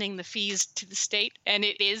than sending the fees to the state. And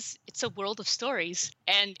it's a world of stories.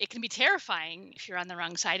 And it can be terrifying if you're on the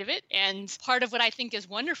wrong side of it. And part of what I think is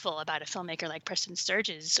wonderful about a filmmaker like Preston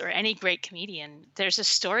Sturges or any great comedian, there's a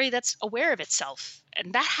story that's aware of itself.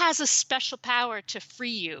 And that has a special power to free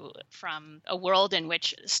you from a world in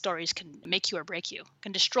which stories can make you or break you,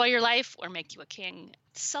 can destroy your life or make you a king.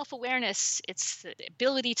 Self-awareness, it's the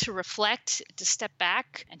ability to reflect, to step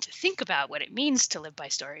back, and to think about what it means to live by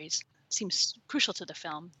stories. It seems crucial to the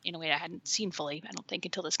film in a way I hadn't seen fully, I don't think,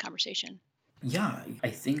 until this conversation. Yeah, I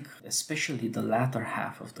think especially the latter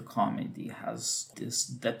half of the comedy has this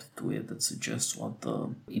depth to it that suggests what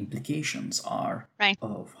the implications are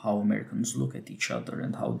of how Americans look at each other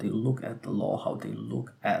and how they look at the law, how they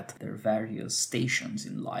look at their various stations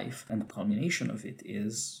in life. And the culmination of it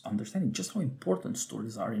is understanding just how important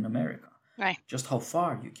stories are in America. Right. Just how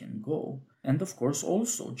far you can go. And of course,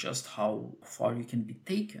 also just how far you can be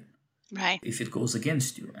taken. Right. If it goes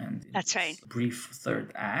against you. And in That's right. brief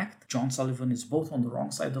third act, John Sullivan is both on the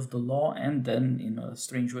wrong side of the law and then in a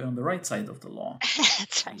strange way on the right side of the law.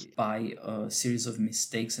 That's right. By a series of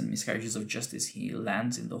mistakes and miscarriages of justice, he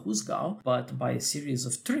lands in the Husgau, but by a series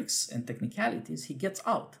of tricks and technicalities, he gets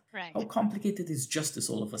out. Right. How complicated is justice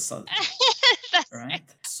all of a sudden?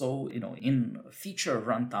 Right? So, in feature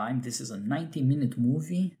runtime, this is a 90-minute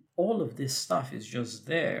movie. All of this stuff is just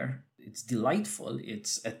there. It's delightful,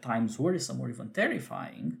 it's at times worrisome or even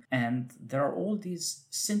terrifying, and there are all these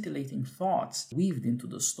scintillating thoughts weaved into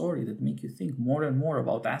the story that make you think more and more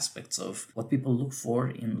about aspects of what people look for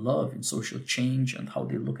in love, in social change, and how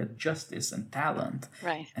they look at justice and talent,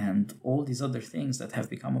 and all these other things that have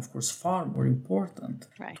become, of course, far more important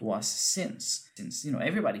to us since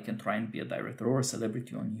everybody can try and be a director or a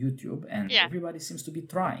celebrity on YouTube, and everybody seems to be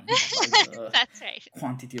trying. That's right.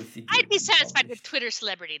 Quantity of videos. I'd be satisfied with Twitter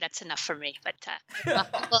celebrity. That's enough for me. But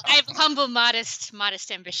I have humble,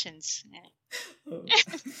 modest ambitions.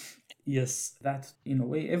 Yes, that in a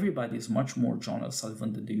way everybody is much more John L.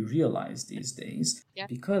 Sullivan than they realize these days,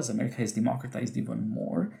 because America has democratized even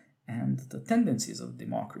more. And the tendencies of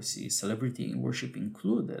democracy, celebrity worship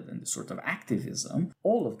included, and the sort of activism,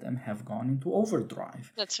 all of them have gone into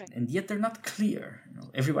overdrive. That's right. And yet they're not clear.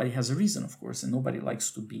 Everybody has a reason, of course, and nobody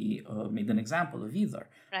likes to be made an example of either.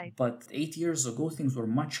 Right. But 8 years ago, things were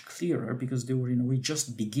much clearer because they were in a way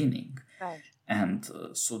just beginning. Right. And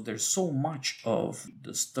so there's so much of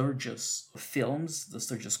the Sturgis films, the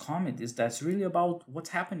Sturgis comedies, that's really about what's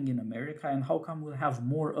happening in America and how come we'll have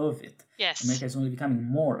more of it. Yes. America is only becoming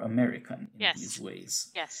more American in Yes. these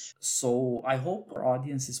ways. Yes. So I hope our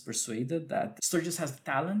audience is persuaded that Sturgis has the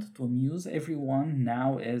talent to amuse everyone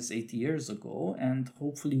now as 80 years ago, and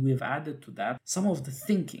hopefully we've added to that some of the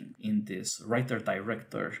thinking in this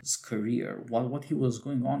writer-director's career, what he was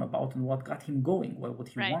going on about and what got him going, what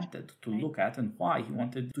he Right. wanted to Right. look at and why he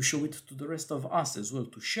wanted to show it to the rest of us as well,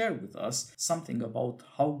 to share with us something about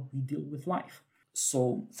how we deal with life.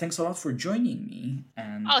 So thanks a lot for joining me.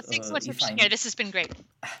 And Oh, thanks so much for if I- being here. This has been great.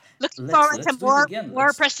 Looking Let's- forward let's to do it again. more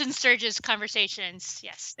Let's- Preston Sturges conversations.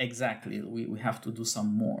 Yes. Exactly. We have to do some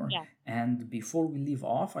more. Yeah. And before we leave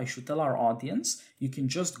off, I should tell our audience, you can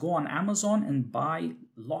just go on Amazon and buy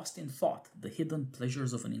Lost in Thought, The Hidden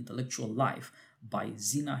Pleasures of an Intellectual Life by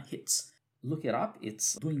Zina Hitz. Look it up.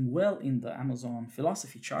 It's doing well in the Amazon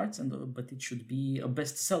philosophy charts, but it should be a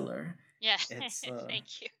bestseller. Yeah. It's,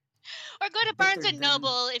 Thank you. Or go to better Barnes and than-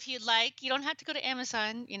 Noble if you'd like. You don't have to go to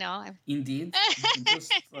Amazon. Indeed. You can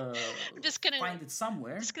just, I'm just gonna find it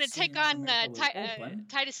somewhere. just gonna soon take as on America will open.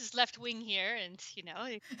 Titus's left wing here, and you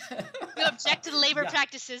object to the labor Yeah.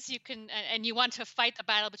 practices. You can, and you want to fight the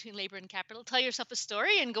battle between labor and capital. Tell yourself a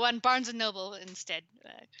story and go on Barnes and Noble instead,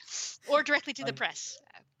 or directly to the press.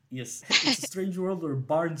 Yes, it's a strange world where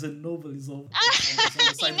Barnes and Noble is on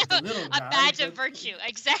the side of the little A guy, badge of but- virtue,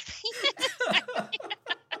 exactly.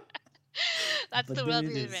 That's But the there world it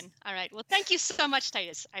we live is. in. All right. Well, thank you so much,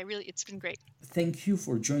 Titus. It's been great. Thank you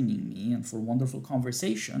for joining me and for wonderful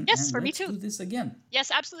conversation. Yes, and for me let's too. do this again.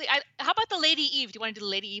 Yes, absolutely. How about the Lady Eve? Do you want to do the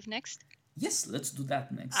Lady Eve next? Yes, let's do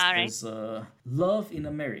that next. All right. There's love in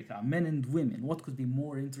America, men and women. What could be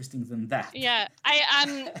more interesting than that? Yeah.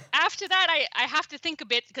 After that, I have to think a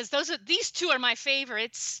bit because these two are my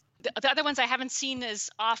favorites. The other ones I haven't seen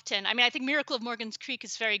as often. I mean, I think Miracle of Morgan's Creek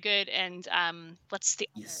is very good, and what's the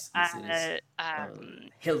Yes, other? this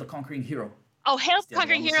is Hail the Conquering Hero. Oh, Hail the the other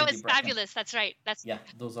Conquering one with Hero Cindy is Bracken. fabulous. That's right. That's Yeah,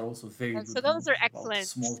 those are also very good. so those are movies about excellent.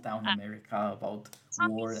 Small town America, about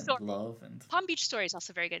Palm war Beach and Story. love, and Palm Beach Story is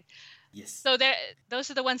also very good. yes. So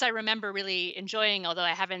those are the ones I remember really enjoying, although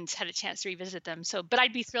I haven't had a chance to revisit them. So, but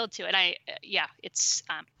I'd be thrilled to. And it's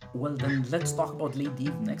Well, then let's talk about Lady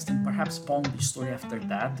Eve next, and perhaps Palm Beach Story after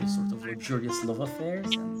that. These sort of luxurious love affairs,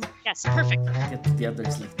 and yes, perfect. get to the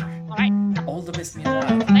others later. All right. All the best,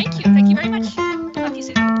 meanwhile. Thank you. Thank you very much. Talk to you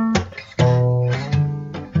soon.